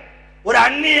முன்மாதிரியாக ஒரு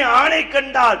அந்நிய ஆணை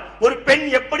கண்டால் ஒரு பெண்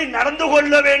எப்படி நடந்து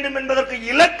கொள்ள வேண்டும் என்பதற்கு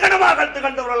இலக்கணமாக கற்று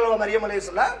கண்டவர்கள் மரியம்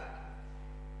அலைஹிஸ்ஸலாம்.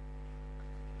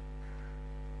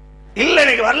 இல்ல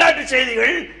இன்னைக்கு வரலாற்று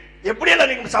செய்திகள் எப்படியெல்லாம்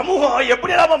நீங்க சமூகம்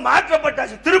எப்படியெல்லாம்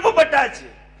மாற்றப்பட்டாச்சு, திருப்பப்பட்டாச்சு.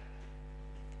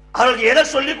 அவர்களுக்கு எதை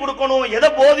சொல்லிக் கொடுக்கணும், எதை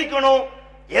போதிக்கணும்,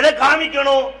 எதை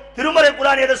காமிக்கணும், திருமறை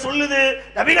குர்ஆன் எதை சொல்லுது,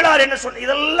 நபிகளார் என்ன சொன்ன,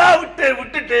 இதெல்லாம்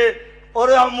விட்டுட்டு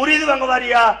ஒரு முரீது வாங்க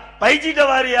வாரியா, பைஜிட்ட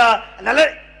வாரியா, நல்ல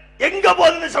எங்க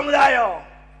போகுது சமுதாயம்?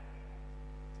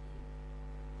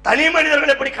 தனி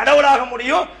மனிதர்கள் எப்படி கடவுளாக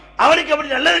முடியும்? அவனுக்கு எப்படி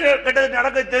நல்லது கெட்டது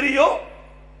நடக்க தெரியும்?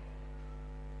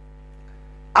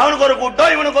 அவனுக்கு ஒரு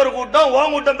கூட்டம், இவனுக்கு ஒரு கூட்டம்,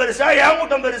 ஓன் கூட்டம் பெருசா, என்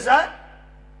கூட்டம் பெருசா?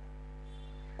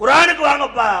 குர்ஆனுக்கு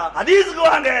வாங்கப்பா, ஹதீஸுக்கு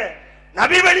வாங்க,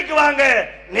 நபி வழிக்கு வாங்க,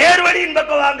 நேர்வழியின்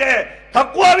பக்கம் வாங்க,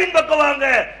 தக்வாவின் பக்கம் வாங்க,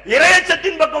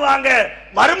 இறையச்சத்தின் பக்கம் வாங்க,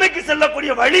 மறுமைக்கு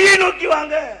செல்லக்கூடிய வழியை நோக்கி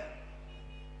வாங்க.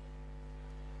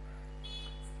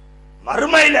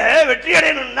 மறுமையில வெற்றி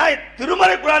அடையணும்னா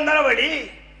திருமறை குர்ஆன் தான வழி,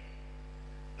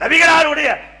 நபிகளாருடைய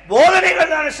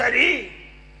போதனைகள் தானே சரி.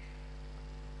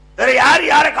 வேற யார்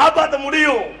யாரை காப்பாற்ற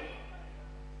முடியும்?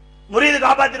 முரீது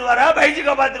காப்பாத்திருவாரா, பைஜி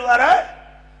காப்பாத்திருவாரா,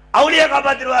 அவுலியா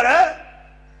காப்பாத்திருவாரா?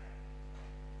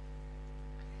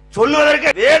 சொல்லுவதற்கு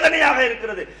வேதனையாக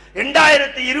இருக்கிறது.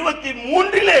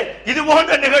 2023 இது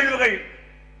போன்ற நிகழ்வுகள்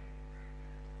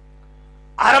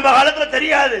ஆரம்ப காலத்தில்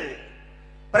தெரியாது.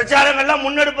 பிரச்சாரங்கள்லாம்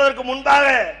முன்னெடுப்பதற்கு முன்பாக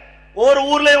ஒரு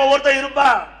ஊர்லயும் ஒவ்வொருத்தர்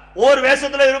இருப்பான், ஒரு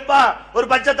வேஷத்துல இருப்பான், ஒரு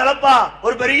பச்சை தலப்பா,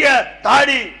 ஒரு பெரிய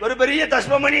தாடி, ஒரு பெரிய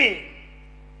தஸ்மமணி.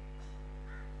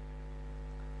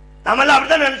 நம்மளாம்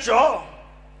அப்படிதான் நினைச்சோம்.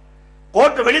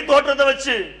 கோட்டு வெளி தோற்றத்தை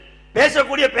வச்சு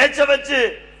பேசக்கூடிய பேச்சை வச்சு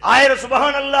 1000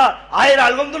 சுபஹானல்லாஹ், 1000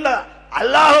 அல்ஹம்துலில்லாஹ்,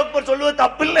 அல்லாஹ் அக்பர் சொல்லுவது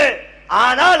தப்பில்லை.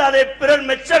 ஆனால் அதை பிறர்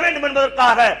மெச்ச வேண்டும்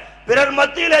என்பதற்காக, பிறர்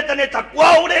மத்தியிலே தன்னை தக்வா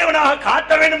உடையவனாக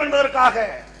காட்ட வேண்டும் என்பதற்காக.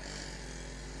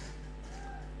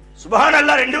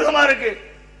 சுபஹானல்லாஹ் ரெண்டு விதமா இருக்கு.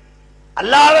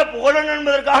 அல்லாஹ்வை புகழணும்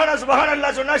என்பதற்காக நான்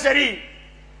சுபஹானல்லாஹ் சொன்னா சரி,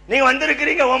 நீங்க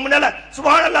வந்திருக்கிறீங்க உன் முன்னால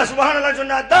சுபஹானல்லாஹ் சுபஹானல்லாஹ்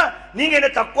சொன்னா தான் நீங்க என்ன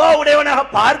தக்வா உடையவனாக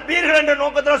பார்ப்பீர்கள் என்ற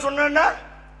நோக்கத்தில் சொன்னா,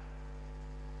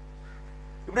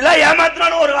 இப்படிலாம்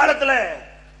ஏமாத்தினாலும் ஒரு காலத்துல.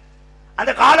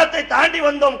 அந்த காலத்தை தாண்டி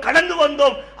வந்தோம், கடந்து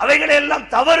வந்தோம், அவைகளை எல்லாம்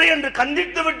தவறு என்று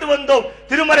கண்டித்து விட்டு வந்தோம்.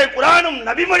 திருமறை குர்ஆனும்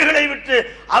நபிமொழிகளை விட்டு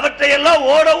அவற்றை எல்லாம்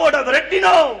ஓட ஓட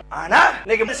விரட்டினோம். ஆனா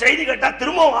இன்னைக்கு செய்தி கேட்டா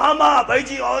திரும்பவும் ஆமா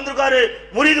பைஜி வந்திருக்காரு,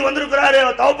 முரீது வந்திருக்கிறாரு,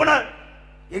 தவப்பனா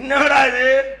என்னடா இது?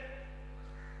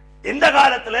 எந்த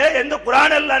காலத்துல எந்த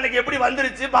குர்ஆன் எல்லாம் இன்னைக்கு எப்படி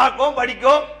வந்துருச்சு பார்க்கும்,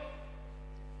 படிக்கும்,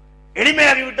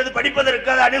 எளிமையாகி விட்டது படிப்பதற்கு,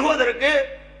 அதை அணுகுவதற்கு.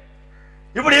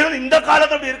 இப்படி இருந்து இந்த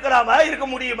காலத்துல அப்படி இருக்கலாமா, இருக்க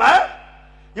முடியுமா?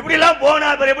 இப்படி எல்லாம் போனா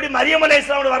எப்படி மரியம்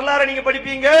அலைஹிஸ்ஸலாம் வரலாறு நீங்க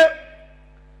படிப்பீங்க,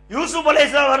 யூசுப்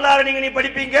அலைஹிஸ்ஸலாம் வரலாறு நீங்க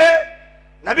படிப்பீங்க,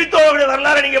 நபித்தோடைய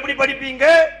வரலாறு நீங்க எப்படி படிப்பீங்க?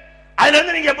 அதுல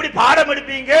இருந்து நீங்க எப்படி பாடம்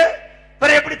எடுப்பீங்க?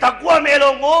 பிறகு எப்படி தக்வா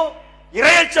மேலோங்கும்,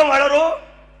 இறையச்சம் வளரும்?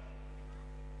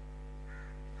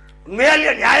 உண்மையா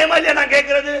இல்லையா, நியாயமா இல்லையா நான்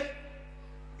கேட்கிறது?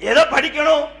 எதை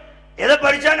படிக்கணும், எதை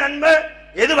படிச்சா நன்மை,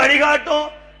 எது வழிகாட்டும்,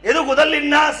 எது முதல்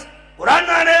இன்னாஸ்? குர்ஆன்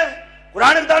தானே,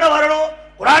 குர்ஆனுக்கு தானே வரணும்.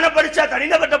 குர்ஆனை படிச்சா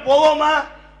தனிநபர்கிட்ட போவோமா?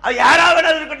 அது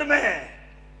யாராவது இருக்கட்டுமே.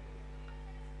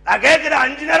 நான் கேட்கிறேன்,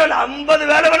 5 நேரம் 50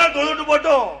 வேலை வேணா தொழுட்டு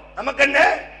போட்டோம், நமக்கு என்ன?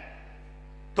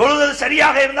 தொழுவது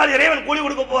சரியாக இருந்தால் இறைவன் கூலி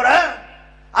கொடுக்க போற,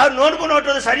 அது நோன்பு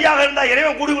நோட்டுவது சரியாக இருந்தால்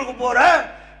இறைவன் கூலி கொடுக்க போற,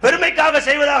 பெருமைக்காக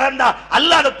செய்வதாக இருந்தா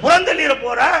அல்லாஹ் அதை புறந்தள்ளிட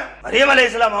போற. மரியம்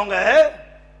அலைஹிஸ்ஸலாம் அவங்க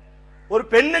ஒரு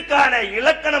பெண்ணுக்கான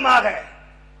இலக்கணமாக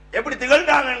எப்படி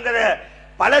திகழ்ந்தாங்க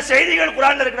பல செய்திகள்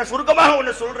குர்ஆன்ல இருக்கிற. சுருக்கமாக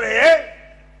ஒன்று சொல்றேன்.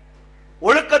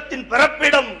 ஒழுக்கத்தின்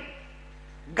பிறப்பிடம்,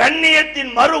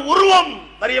 கண்ணியத்தின் மறு உருவம்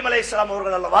மரியம் அலைஹிஸ்ஸலாம்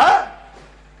அவர்கள் அல்லவா?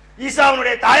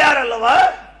 ஈசாவுடைய தாயார் அல்லவா?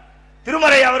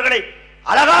 திருமறை அவர்களை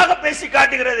அழகாக பேசி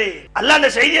காட்டுகிறது. அல்லாஹ்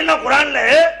அந்த செய்தியெல்லாம் குர்ஆன்ல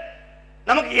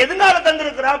நமக்கு எதனால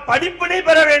தந்திருக்கிறார்? படிப்பினை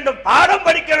பெற வேண்டும், பாடம்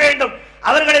படிக்க வேண்டும்.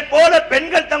 அவர்களை போல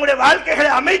பெண்கள் தங்களுடைய வாழ்க்கைகளை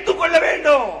அமைத்துக் கொள்ள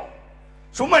வேண்டும்.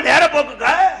 சும்மா நேர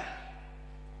போக்குக்கா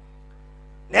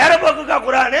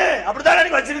குர்ஆன் அப்படித்தான்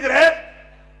நீங்க வச்சிருக்கிற.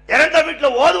 இறந்த வீட்டுல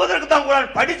ஓதுவதற்கு தான்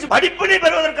குர்ஆன், படிச்சு படிப்பினை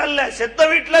பெறுவதற்கு அல்ல. செத்த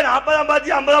வீட்டுல 40ஆம்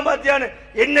பாத்தியா 50ஆம் பாத்தியான்னு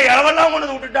என்ன இளவெல்லாம்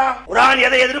கொண்டு விட்டுட்டான். குர்ஆன்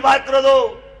எதை எதிர்பார்க்கிறதோ,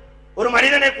 ஒரு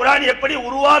மனிதனை குர்ஆன் எப்படி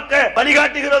உருவாக்க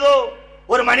வழிகாட்டுகிறதோ,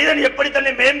 ஒரு மனிதன் எப்படி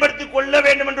தன்னை மேம்படுத்திக் கொள்ள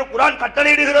வேண்டும் என்று குர்ஆன்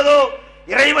கட்டளையிடுகிறதோ,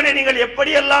 இறைவனை நீங்கள்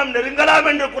எப்படி எல்லாம் நெருங்கலாம்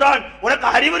என்று குர்ஆன் உனக்கு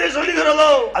அறிவுரை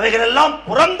சொல்லுகிறதோ, அவைகள் எல்லாம்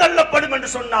புறந்தள்ளப்படும் என்று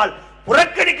சொன்னால்,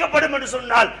 புறக்கணிக்கப்படும் என்று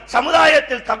சொன்னால்,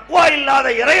 சமுதாயத்தில் தக்வா இல்லாத,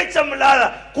 இறையச்சம் இல்லாத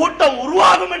கூட்டம்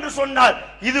உருவாகும் என்று சொன்னால்,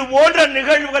 இது போன்ற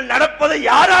நிகழ்வுகள் நடப்பதை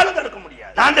யாராலும் தடுக்க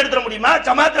முடியாது. நான் தடுத்துட முடியுமா?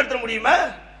 ஜமாத் தடுத்துட முடியுமா?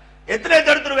 எத்தனை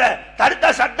தடுத்துருவேன்? தடுத்தா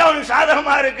சட்டம் அவனுக்கு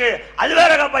சாதகமா இருக்கு, அது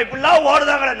வேற காப்பா. இப்படிலாம்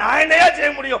ஓடுதாங்களே, நான் என்னையா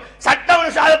செய்ய முடியும்? சட்டம்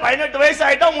அவனுக்கு 18 வயசு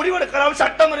ஆயிட்டா முடிவெடுக்கலாம்,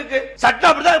 சட்டம் இருக்கு. சட்டம்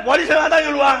அப்படிதான் போலீஸ் தான்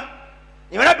சொல்லுவான்.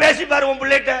 இவனா பேசி பாரு, உன்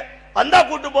பிள்ளைகிட்ட வந்தா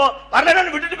கூட்டு போ,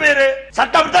 வரலன்னு விட்டுட்டு போயிரு.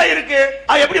 சட்டம் அப்படிதான் இருக்கு.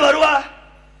 அவ எப்படி வருவா?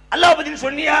 அல்லாஹ் பத்தி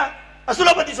சொன்னியா?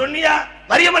 ரசூலை பத்தி சொன்னியா?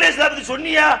 மரியம் அலைஹிஸ்ஸலாம் பத்தி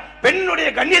சொன்னியா? பெண்ணுடைய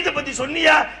கண்ணியத்தை பத்தி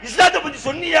சொன்னியா? இஸ்லாத்தை பத்தி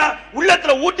சொன்னியா?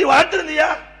 உள்ளத்துல ஊட்டி வளர்த்திருந்தியா?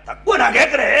 தக்குவா நான்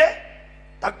கேட்கிறேன்,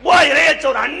 தக்குவா இறையச்ச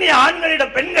ஒரு அந்நிய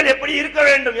ஆண்களிடம் பெண்கள் எப்படி இருக்க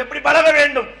வேண்டும், எப்படி பழக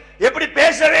வேண்டும், எப்படி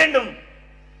பேச வேண்டும்,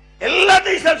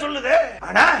 எல்லாத்தையும் இஸ்லாம் சொல்லுது.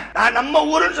 ஆனா நான் நம்ம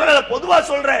ஊருன்னு சொல்லல, பொதுவா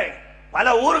சொல்றேன்.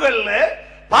 பல ஊர்கள்ல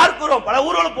பார்க்கிறோம், பல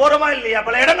ஊர்களுக்கு போறோமா இல்லையா,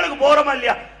 பல இடங்களுக்கு போறோமா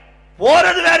இல்லையா,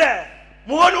 போறது வேற,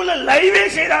 முகநூல்ல லைவே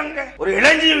செய்யறாங்க. ஒரு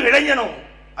இளைஞனும்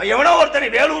எவனோ ஒருத்தனை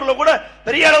வேலூர்ல கூட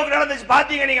பெரிய அளவுக்கு நடந்துச்சு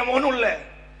பாத்தீங்க நீங்க முகநூல்ல.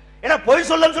 ஏன்னா பொய்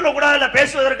சொல்லக்கூடாது இல்ல,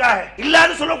 பேசுவதற்காக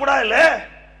இல்லாத சொல்லக்கூடாது இல்ல,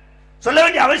 சொல்ல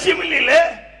வேண்டிய அவசியம் இல்ல.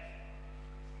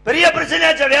 பெரிய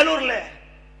பிரச்சனையாச்ச வேலூர்ல,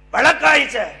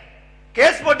 வழக்காயிச்ச,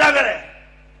 கேஸ் போட்டாங்க.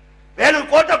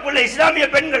 வேலூர் கோட்டைக்குள்ள இஸ்லாமிய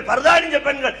பெண்கள், பர்தா அணிஞ்ச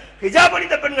பெண்கள், ஹிஜாப்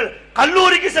அணிந்த பெண்கள்,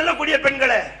 கல்லூரிக்கு செல்லக்கூடிய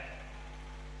பெண்களை,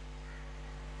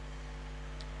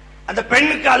 அந்த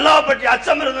பெண்ணுக்கு அல்லாஹ் பற்றிய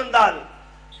அச்சம் இருந்தால்,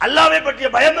 அல்லாஹ்வை பற்றிய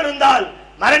பயம் இருந்தால்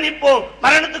மரணிப்போம்,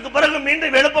 மரணத்துக்கு பிறகு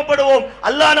மீண்டும் எழுப்பப்படுவோம்,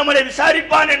 அல்லாஹ் நம்மளை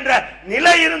விசாரிப்பான் என்ற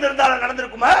நிலை இருந்திருந்தால்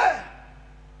நடந்திருக்குமா?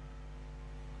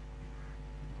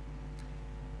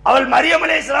 அவள் மரியம்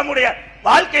அலைஹிஸ்ஸலாமுடைய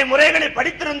வாழ்க்கை முறைகளை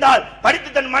படித்திருந்தால், படித்து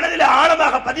தன் மனதில்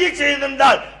ஆழமாக பதிய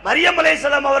செய்திருந்தால், மரியம்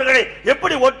அலைஹிஸ்ஸலாம் அவர்களை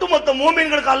எப்படி ஒட்டுமொத்த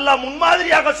மூமின்களுக்கு அல்லாஹ்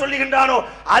முன்மாதிரியாக சொல்லுகின்றானோ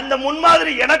அந்த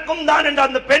முன்மாதிரி எனக்கும் தான் என்ற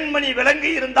அந்த பெண்மணி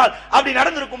விளங்கி இருந்தால் அப்படி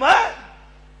நடந்திருக்குமா?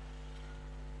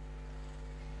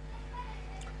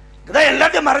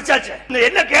 எல்லாத்தையும் மறைச்சாச்சு.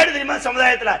 என்ன கேடு தெரியுமா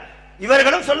சமுதாயத்துல?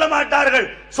 இவர்களும் சொல்ல மாட்டார்கள்,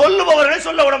 சொல்லுபவர்களை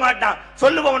சொல்ல விட மாட்டான்.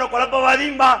 சொல்லுபவனை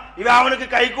குழப்பவாதியும்பா, இவன் அவனுக்கு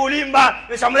கை கூலியும்பா,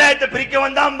 இவன் சமுதாயத்தை பிரிக்க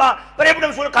வந்தாம்பா.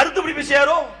 கருத்து பிடிப்பு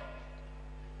சேரும்.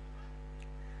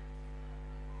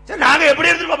 சரி, நாங்க எப்படி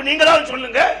இருந்திருப்போம், நீங்க தான்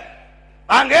சொல்லுங்க.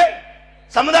 வாங்க,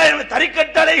 சமுதாயம்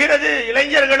தறிக்கட்டளைகிறது.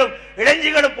 இளைஞர்களும்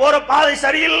இளைஞர்களும் போற பாதை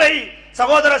சரியில்லை.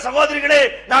 சகோதர சகோதரிகளே,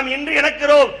 நாம் இன்று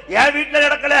நினைக்கிறோம், என் வீட்டில்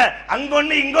நடக்கல,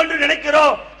 அங்கொன்று இங்கொன்று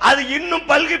நினைக்கிறோம், அது இன்னும்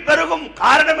பல்கி பெருகும்.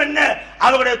 காரணம் என்ன?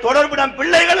 அவருடைய தொடர்பு நம்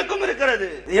பிள்ளைகளுக்கும் இருக்கிறது.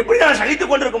 எப்படி நான்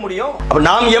சகித்துக் கொண்டிருக்க முடியும்?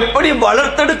 நாம் எப்படி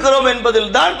வளர்த்தெடுக்கிறோம் என்பதில்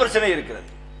தான் பிரச்சனை இருக்கிறது.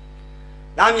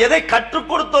 நாம் எதை கற்றுக்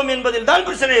கொடுத்தோம் என்பதில் தான்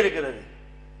பிரச்சனை இருக்கிறது.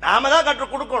 நாம தான்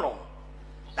கற்றுக் கொடுக்கணும்,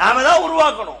 நாம தான்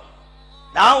உருவாக்கணும்.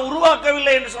 நாம்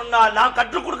உருவாக்கவில்லை என்று சொன்னால், நாம்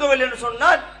கற்றுக் கொடுக்கவில்லை என்று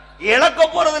சொன்னால் இழக்க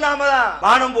போறது நாம தான்.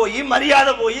 வானம் போய்,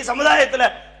 மரியாதை போய், சமுதாயத்துல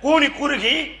கூனி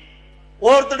குறுகி,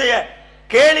 ஒருத்தருடைய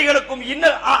கேலிகளுக்கும்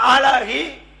இன்னும் ஆளாகி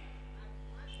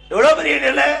எவ்வளவு பெரிய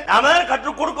நிலை. நாம தான்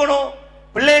கற்றுக் கொடுக்கணும்.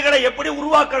 பிள்ளைகளை எப்படி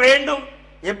உருவாக்க வேண்டும்,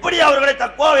 எப்படி அவர்களை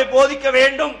தக்வாவை போதிக்க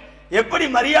வேண்டும், எப்படி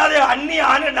மரியாதை அந்நிய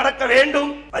ஆணை நடக்க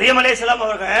வேண்டும். மரியம் அலைஹிஸ்ஸலாம்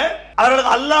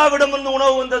அவர்களுக்கு அல்லாஹ்விடம் இருந்து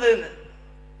உணவு வந்தது.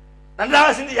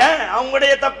 நன்றாக சிந்திய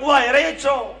அவங்களுடைய தக்வா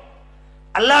இறையச்சம்,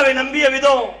 அல்லாஹ்வை நம்பிய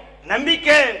விதம்,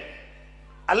 நம்பிக்கை,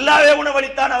 அல்லாஹ்வே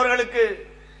உணவளித்தான் அவர்களுக்கு.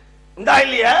 உண்டா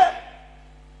இல்லையா?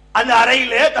 அந்த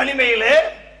அறையிலே தனிமையிலே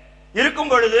இருக்கும்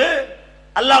பொழுது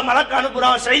அல்லாஹ் மலக்கு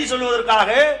அனுப்புறான் செய்தி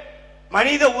சொல்வதற்காக.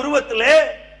 மனித உருவத்திலே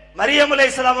மரியம்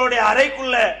அலைஹிஸ்ஸலாம் அவருடைய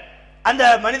அறைக்குள்ள அந்த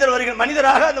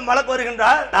மனிதராக அந்த மலக்கு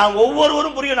வருகின்றார். நாம்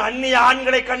ஒவ்வொருவரும் புரியணும், அந்நிய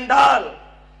ஆண்களை கண்டால்,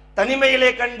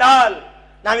 தனிமையிலே கண்டால்,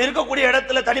 நாம் இருக்கக்கூடிய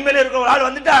இடத்துல தனிமையில இருக்கிற ஒரு ஆள்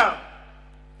வந்துட்டான்,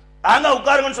 நாங்க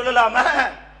உட்காருங்கன்னு சொல்லலாமா?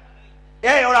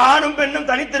 ஒரு ஆணும் பெண்ணும்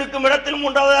தனித்திருக்கும் இடத்தில்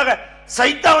மூன்றாவதாக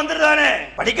சைத்தா வந்துருதானே.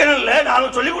 படிக்கணும் இல்ல,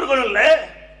 நானும் சொல்லிக் கொடுக்கணும் இல்ல,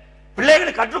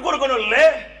 பிள்ளைகளை கற்றுக் கொடுக்கணும் இல்ல.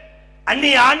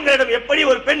 அந்நிய ஆண்களிடம் எப்படி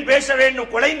ஒரு பெண் பேச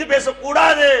வேண்டும், குலைந்து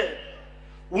பேசக்கூடாது.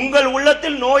 உங்கள்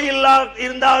உள்ளத்தில் நோய் இல்லா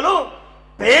இருந்தாலும்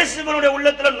பேசுவனுடைய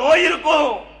உள்ளத்தில் நோய்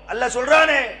இருக்கும். அல்லாஹ்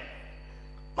சொல்றானே,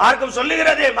 மார்க்கம்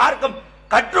சொல்லுகிறதே, மார்க்கம்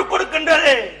கற்றுக்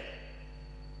கொடுக்கின்றதே.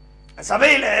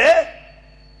 சபையில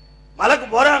மலக்கு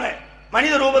போறாங்க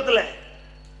மனித ரூபத்துல,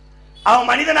 அவன்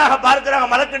மனிதனாக பார்க்கிறாங்க,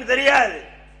 மலக்குன்னு தெரியாது.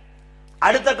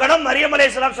 அடுத்த கணம் மரியம்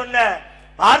அலைஹிஸ்ஸலாம் சொன்ன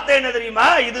வார்த்தை என்ன தெரியுமா?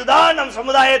 இதுதான் நம்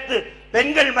சமுதாயத்து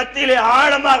பெண்கள் மத்தியிலே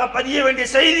ஆழமாக பதிய வேண்டிய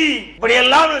செய்தி. இப்படி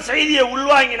எல்லாம் செய்தியை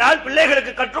உள்வாங்கினால்,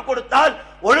 பிள்ளைகளுக்கு கற்றுக் கொடுத்தால்,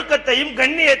 ஒழுக்கத்தையும்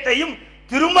கண்ணியத்தையும்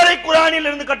திருமறை குரானில்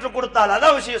இருந்து கற்றுக் கொடுத்தால்,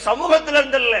 அதான் விஷயம்.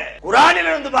 சமூகத்திலிருந்து இல்ல, குரானில்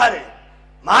இருந்து பாரு,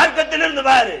 மார்க்கத்திலிருந்து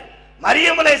பாரு,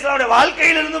 மரியம் அலைஹிஸ்ஸலாமுடைய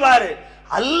வாழ்க்கையிலிருந்து பாரு,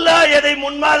 அல்லாஹ் எதை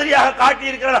முன்மாதிரியாக காட்டி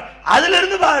இருக்கிறார்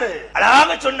அதிலிருந்து பாரு.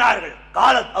 அழகாக சொன்னார்கள்.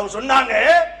 காலத் அவர் சொன்னாங்க,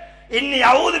 இன்னி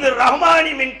அவுது பிர்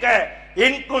ரஹ்மானி மின்க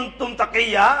இன் குன்தும்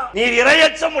தக்கையா, நீர்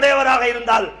இறையச்சம் உடையவராக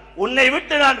இருந்தால் உன்னை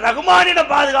விட்டு நான் ரஹ்மானிடம்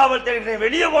பாதுகாவல் தேடுகிறேன்,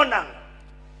 வெளியே போனாங்க.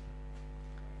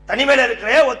 தனிமையில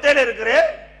இருக்கிறே, ஒத்தையில இருக்கிறே,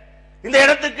 இந்த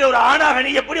இடத்துக்கு ஒரு ஆணாக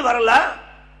நீ எப்படி வரலாம்?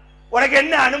 உனக்கு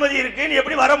என்ன அனுமதி இருக்கு? நீ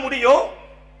எப்படி வர முடியும்?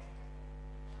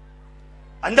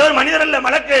 அந்த ஒரு மனிதர் அல்ல,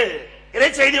 மலக்கு இறை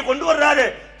செய்தியை கொண்டு வர்றாரு,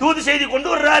 தூது செய்தி கொண்டு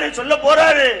வர்றாரு, சொல்ல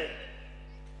போறாரு.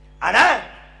 ஆனா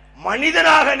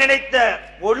மனிதனாக நினைத்த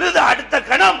பொழுது அடுத்த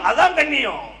கணம் அதான்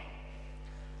கண்ணியம்,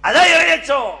 அதான்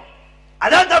இறையச்சம்,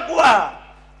 அதான் தக்குவா,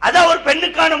 அதான் ஒரு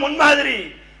பெண்ணுக்கான முன்மாதிரி,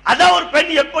 அதான் ஒரு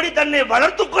பெண் எப்படி தன்னை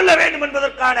வளர்த்துக் கொள்ள வேண்டும்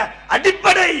என்பதற்கான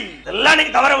அடிப்படை. இதெல்லாம்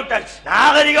நீங்க தவற விட்டாச்சு.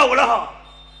 நாகரிக உலகம்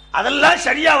அதெல்லாம்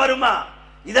சரியா வருமா?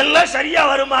 இதெல்லாம் சரியா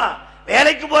வருமா?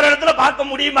 வேலைக்கு போற இடத்துல பார்க்க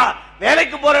முடியுமா?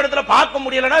 வேலைக்கு போற இடத்துல பார்க்க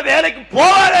முடியலன்னா வேலைக்கு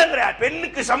போகாதங்கிற.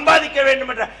 பெண்ணுக்கு சம்பாதிக்க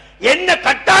வேண்டும் என்ற என்ன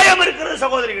கட்டாயம் இருக்கிறது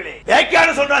சகோதரிகளே?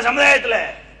 வியாக்கியானம் சொல்ற சமுதாயத்துல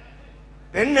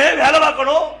பெண்ணு வேலை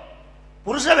பார்க்கணும்.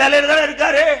 புருஷன் வேலையில தானே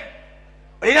இருக்காரு,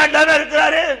 வெளிநாட்டுல தானே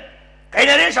இருக்கிறாரு, கை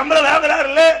நிறைய சம்பளம்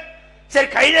வாங்குறாருல்ல. சரி,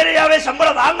 கை நிறையாவே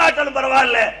சம்பளம் வாங்காட்டாலும்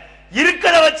பரவாயில்ல,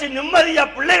 இருக்கிறத வச்சு நிம்மதியா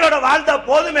பிள்ளைகளோட வாழ்ந்தா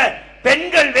போதுமே.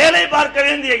 பெண்கள் வேலை பார்க்க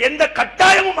வேண்டிய எந்த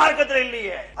கட்டாயமும் மார்க்கத்தில்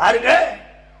இல்லையே. பாருங்க,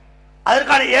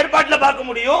 அதற்கான ஏற்பாட்டுல பார்க்க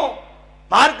முடியும்,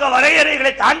 மார்க்க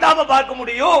வரையறைகளை தாண்டாம பார்க்க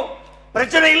முடியும்,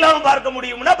 பிரச்சனை இல்லாம பார்க்க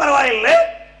முடியும்னா பரவாயில்லை.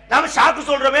 நாம சாக்கு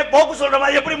சொல்றோமே, போக்கு சொல்றோமே,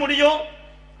 எப்படி முடியும்?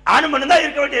 ஆணும் மண்ணு தான்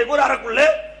இருக்க வேண்டியது ஒரு அறைக்குள்ள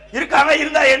இருக்காங்க.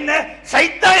 இருந்தா என்ன,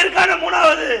 சைத்தா இருக்கான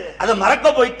மூணாவது. அதை மறக்க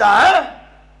போய்த்தா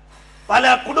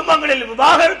பல குடும்பங்களில்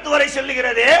விவாகரத்து வரை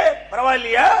செல்லுகிறதே.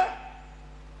 பரவாயில்லையா?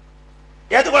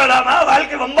 ஏற்றுக்கொள்ளலாமா?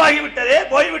 வாழ்க்கை வம்பாகி விட்டதே,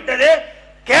 போய்விட்டதே,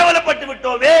 கேவலப்பட்டு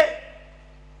விட்டோமே.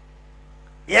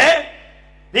 ஏன்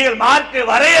நீங்கள் மார்க்க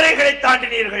வரையறைகளை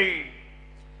தாண்டினீர்கள்,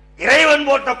 இறைவன்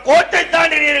போட்ட கோட்டை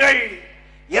தாண்டினீர்கள்,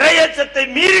 இறையச்சத்தை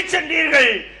மீறி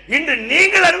சென்றீர்கள். இன்று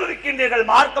நீங்கள் அனுபவிக்கின்றீர்கள்,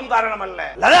 மார்க்கம் காரணம் அல்ல.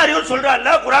 அறிவு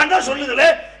சொல்றாங்க, குர்ஆன் தான் சொல்லுதுல,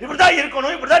 இப்படிதான்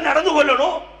இருக்கணும், இப்படிதான் நடந்து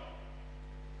கொள்ளணும்.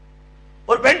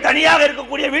 ஒரு பெண் தனியாக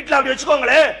இருக்கக்கூடிய வீட்டில் அப்படி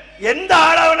வச்சுக்கோங்களேன், எந்த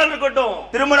ஆளாக இருக்கட்டும்,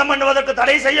 திருமணம் பண்ணுவதற்கு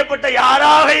தடை செய்யப்பட்ட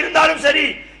யாராக இருந்தாலும் சரி,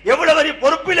 எவ்வளவு பெரிய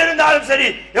பொறுப்பில் இருந்தாலும் சரி,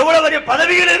 எவ்வளவு பெரிய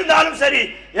பதவியில் இருந்தாலும் சரி,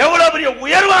 எவ்வளவு பெரிய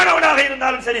உயர்வானவனாக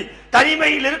இருந்தாலும் சரி,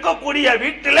 தனிமையில் இருக்கக்கூடிய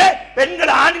வீட்டில்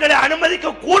பெண்கள் ஆண்களை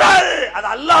அனுமதிக்க கூடாது. அது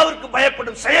அல்லாஹ்விற்கு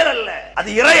பயப்படும் செயல் அல்ல, அது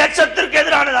இறை அச்சத்திற்கு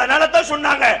எதிரானது. அதனால தான்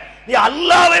சொன்னாங்க, நீ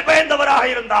அல்லாஹ்வை பயந்தவராக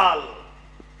இருந்தால்.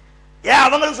 ஏன்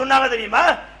அவங்களுக்கு சொன்னாங்க தெரியுமா?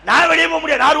 நான் வெளியே போக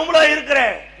முடியாது, நான் ரூம்ல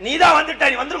இருக்கிறேன், நீ தான் வந்துட்ட,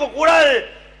 நீ வந்திருக்க கூடாது,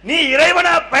 நீ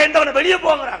இறைவனா பயந்தவனை வெளியே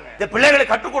போங்கிறாங்க. இந்த பிள்ளைகளை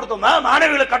கற்றுக் கொடுத்தோமா,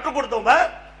 மாணவிகளை கற்றுக் கொடுத்தோமா,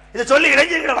 இதை சொல்லி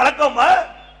இளைஞர்களை வளர்க்கோமா?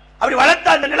 அப்படி வளர்த்தா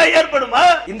அந்த நிலை ஏற்படுமா?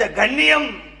 இந்த கண்ணியம்,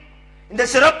 இந்த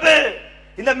சிறப்பு,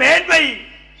 இந்த மேன்மை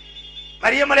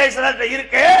மரியம் அலைஹிஸ்ஸலாம்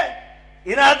இருக்கு.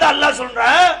 இதனால தான் அல்லாஹ்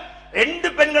சொல்றான், ரெண்டு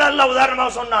பெண்கள் அல்லாஹ்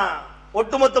உதாரணமாக சொன்னான்.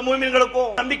 ஒட்டுமொத்த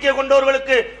மூமின்களுக்கும் நம்பிக்கை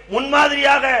கொண்டவர்களுக்கு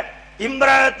முன்மாதிரியாக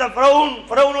இம்ராத்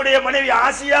ஃபிரௌனுடைய மனைவி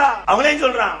ஆசியா அவங்களையும்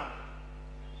சொல்றான்,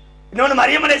 இன்னொன்னு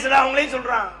மரியம் அலைஹிஸ்ஸலாம் அவங்களையும்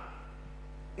சொல்றான்.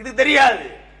 இது தெரியாது,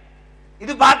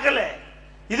 இது பார்க்கல,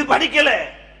 இது படிக்கல,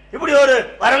 இப்படி ஒரு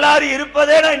வரலாறு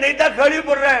இருப்பதே நான் இன்னைக்கு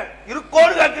கேள்விப்படுறேன்.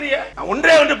 இருக்கோன்னு கேட்கறிய? நான்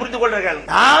ஒன்றே ஒன்று புரிந்து கொள்றேன்,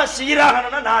 நான்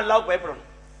சீராகணும்னா நான் அல்லாஹ்வுக்கு பயப்படணும்.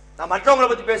 நான் மற்றவங்களை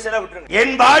பத்தி பேசல விட்டுருங்க.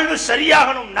 என் வாழ்வு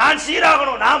சரியாகணும், நான்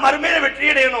சீராகணும், நான் மறுமையில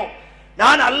வெற்றி அடையணும்,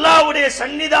 நான் அல்லாஹ்வுடைய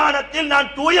சன்னிதானத்தில்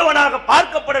நான் தூயவனாக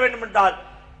பார்க்கப்பட வேண்டும் என்றால்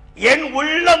என்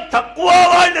உள்ளம்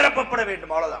தக்வாவால் நிரப்பப்பட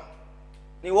வேண்டும். அவ்வளவுதான்.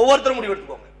 நீ ஒவ்வொருத்தரும் முடிவு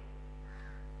எடுத்துக்கோங்க.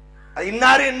 அது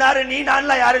இன்னாரு இன்னாரு நீ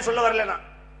நான் யாரையும் சொல்ல வரல. நான்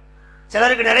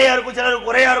சிலருக்கு நிறைய இருக்கும், சிலருக்கு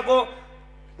குறையா இருக்கும்.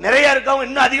 நிறைய இருக்கவங்க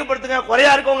இன்னும் அதிகப்படுத்துங்க,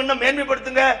 குறையா இருக்கவங்க இன்னும்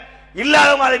மேன்மைப்படுத்துங்க,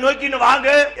 இல்லாதவங்க அதை நோக்கி இன்னும் வாங்க.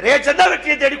 ரேச்சன் தான்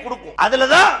வெற்றியை தேடி கொடுக்கும்.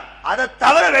 அதுலதான், அதை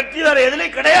தவிர வெற்றி வேற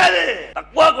எதுலையும் கிடையாது.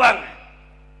 தக்வாக்கு வாங்க.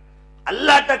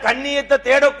 அல்லாஹ்ட்ட கண்ணியத்தை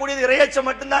தேடக்கூடியது இறையச்சம்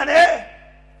மட்டும்தானே.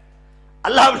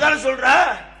 அல்லாஹ் அப்படித்தானே சொல்ற.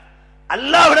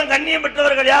 அல்லாஹ்விடம் கண்ணியம்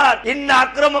பெற்றவர்கள் யார்? இன்ன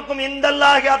அக்ரமக்கும்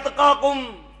இந்தல்லாஹி அத்காக்கும்.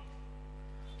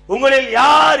 உங்களில்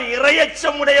யார்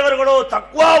இறையச்சம் உடையவர்களோ,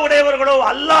 தக்வா உடையவர்களோ,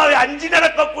 அல்லாஹ்வை அஞ்சி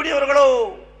நடக்கக்கூடியவர்களோ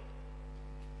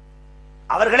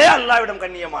அவர்களே அல்லாஹ்விடம்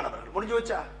கண்ணியமானவர்கள். முடிஞ்சு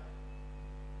வச்சா?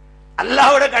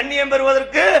 அல்லாஹ்வோட கண்ணியம்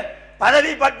பெறுவதற்கு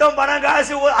பதவி, பட்டம், பணம்,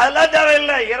 காசு அதெல்லாம்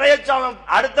தேவையில்லை. இறையச்சம்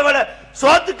அடுத்தவள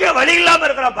சோத்துக்கே வழி இல்லாம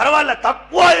இருக்கலாம், பரவாயில்ல,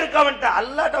 தக்வா இருக்கவன்ட்ட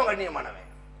அல்லாஹ்ட்ட கண்ணியமானவன்.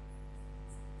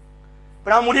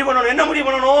 நான் முடிவு பண்ணணும். என்ன முடிவு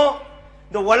பண்ணணும்?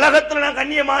 இந்த உலகத்துல நான்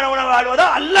கண்ணியமானவனா வாழ்வதா,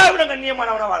 அல்லாஹ்விடம்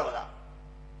கண்ணியமானவனா வாழ்வதா?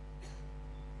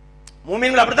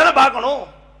 மூமின்கள் அப்படித்தானே பார்க்கணும்,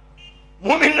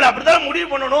 மூமின்கள் அப்படித்தானே முடிவு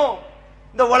பண்ணணும்.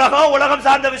 இந்த உலகம்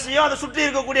சார்ந்த விஷயம், அதை சுற்றி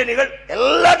இருக்கக்கூடிய நிகழ்வு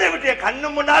எல்லாத்தையும் விட்டு கண்ணு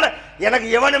முன்னால எனக்கு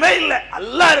எவனுமே இல்லை,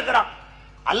 அல்லாஹ் இருக்கிறான்.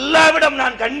 அல்லாஹ்விடம்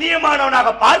நான்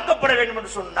கண்ணியமானவனாக பார்க்கப்பட வேண்டும்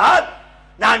என்று சொன்னால்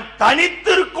நான்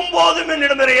தனித்திருக்கும் போதும்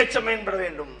என்னிடம் இறையச்சம் என்பட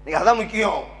வேண்டும். நீங்க அதான்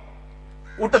முக்கியம்.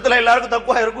 கூட்டத்தில் எல்லாருக்கும்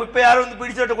தக்குவா இருக்கும். இப்ப யாரும் வந்து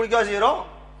பிடிச்ச குடிக்கவா செய்யறோம்,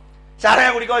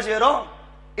 சாராயா குடிக்கவா செய்யறோம்?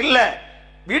 இல்ல.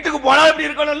 வீட்டுக்கு போனா இப்படி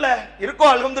இருக்கணும் இல்ல,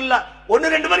 இருக்கோம் அல்ஹம்துலில்லாஹ்.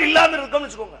 ஒன்னு ரெண்டு பேர் இல்லாம இருக்கோம்னு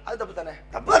வச்சுக்கோங்க, அது தப்பு தானே?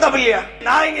 தப்பு இல்லையா?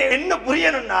 நான் இங்க என்ன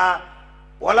புரியணும்னா,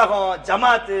 உலகம்,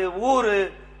 ஜமாத்து, ஊரு,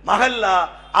 மஹல்லா,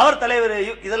 அவர் தலைவர்,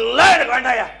 இதெல்லாம் எனக்கு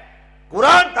வேண்டாயா.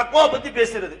 குர்ஆன் தக்வா பத்தி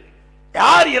பேசுறது.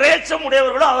 யார் இறையச்சம்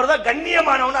உடையவர்களோ அவர் தான்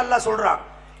கண்ணியமானவன் அல்லாஹ் சொல்றான்.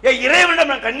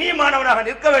 இறைவனிடம் நான் கண்ணியமானவனாக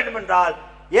நிற்க வேண்டும் என்றால்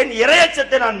என்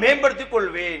இறையச்சத்தை நான் மேம்படுத்திக்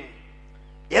கொள்வேன்,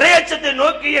 இறையச்சத்தை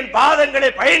நோக்கி என் பாதங்களை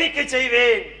பயணிக்க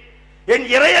செய்வேன், என்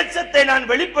இறையச்சத்தை நான்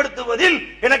வெளிப்படுத்துவதில்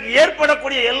எனக்கு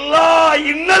ஏற்படக்கூடிய எல்லா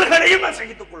இன்னல்களையும் நான்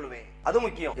சகித்துக் கொள்வேன். அது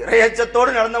முக்கியம்.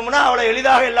 இறையச்சத்தோடு நடந்தோம்னா அவ்வளவு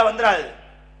எளிதாக எல்லாம் வந்துடாது,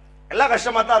 எல்லாம்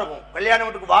கஷ்டமா தான் இருக்கும். கல்யாண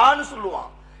வீட்டுக்கு வான்னு சொல்லுவான்,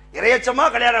 இறையச்சமா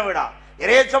கல்யாண வீடா,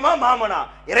 இறையச்சமா மாமனா,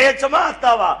 இறையச்சமா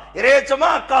அத்தாவா, இறையச்சமா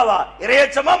அக்காவா,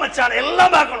 இறையச்சமா மச்சான,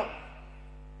 எல்லாம் பார்க்கணும்.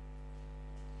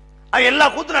 எல்லா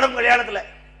கூத்து நடக்கும் கல்யாணத்துல.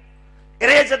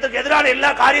 இறையச்சத்துக்கு எதிரான எல்லா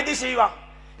காரியத்தையும் செய்வான்.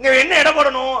 இங்க என்ன இடம்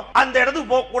போடணும், அந்த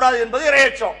இடத்துக்கு போக கூடாது என்பது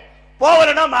இறையச்சம்.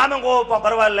 போவலன்னா மாமன் கோவப்பான்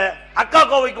பரவாயில்ல, அக்கா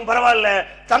கோவைக்கும் பரவாயில்ல,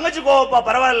 தங்கச்சி கோவப்பா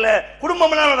பரவாயில்ல,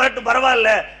 குடும்பம் வரட்டும் பரவாயில்ல,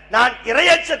 நான்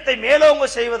இறையச்சத்தை மேலோங்க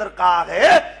செய்வதற்காக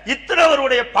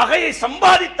இத்தனவருடைய பகையை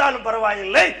சம்பாதித்தாலும்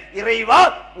பரவாயில்லை, இறைவா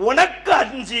உனக்கு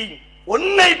அஞ்சி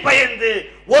உன்னை பயந்து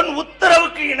உன்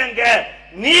உத்தரவுக்கு இணங்க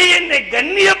நீ என்னை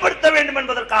கண்ணியப்படுத்த வேண்டும்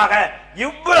என்பதற்காக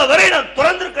இவ்வளவு வரை நான்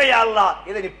துறந்திருக்கையா அல்லாஹ்,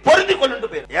 இதை நீ பொருந்தி கொண்டு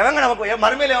போயிரு. எவங்க நமக்கு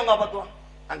மறுமையில எவங்க காப்பாத்துவான்?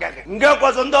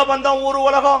 இங்க சொந்த பந்தம் ஊர்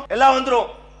உலகம் எல்லாம் வந்துரும்,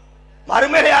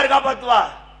 மறுமையில யாரு காப்பாத்துவா?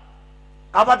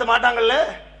 காப்பாற்ற மாட்டாங்கல்ல,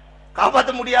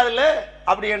 காப்பாற்ற முடியாதுல்ல.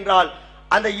 அப்படி என்றால்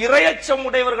அந்த இறையச்சம்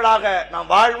உடையவர்களாக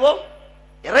நாம் வாழ்வோம்,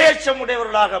 இறையச்சம்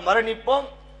உடையவர்களாக மரணிப்போம்.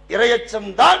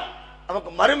 இறையச்சம் தான்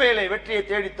நமக்கு மறுமையிலே வெற்றியை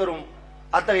தேடித்தரும்.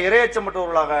 அத்தகைய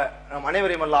இறையச்சமற்றவர்களாக நாம்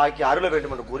அனைவரையும் எல்லாம் ஆக்கி அருள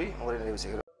வேண்டும் என்று கூறி அவரை நிறைவு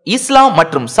செய்கிறோம். இஸ்லாம்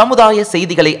மற்றும் சமுதாய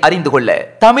செய்திகளை அறிந்து கொள்ள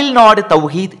தமிழ்நாடு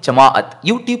தௌஹீத் ஜமாஅத்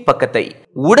யூடியூப் பக்கத்தை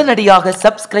உடனடியாக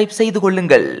சப்ஸ்கிரைப் செய்து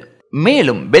கொள்ளுங்கள்.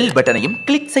 மேலும் பெல் பட்டனையும்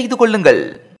கிளிக் செய்து கொள்ளுங்கள்.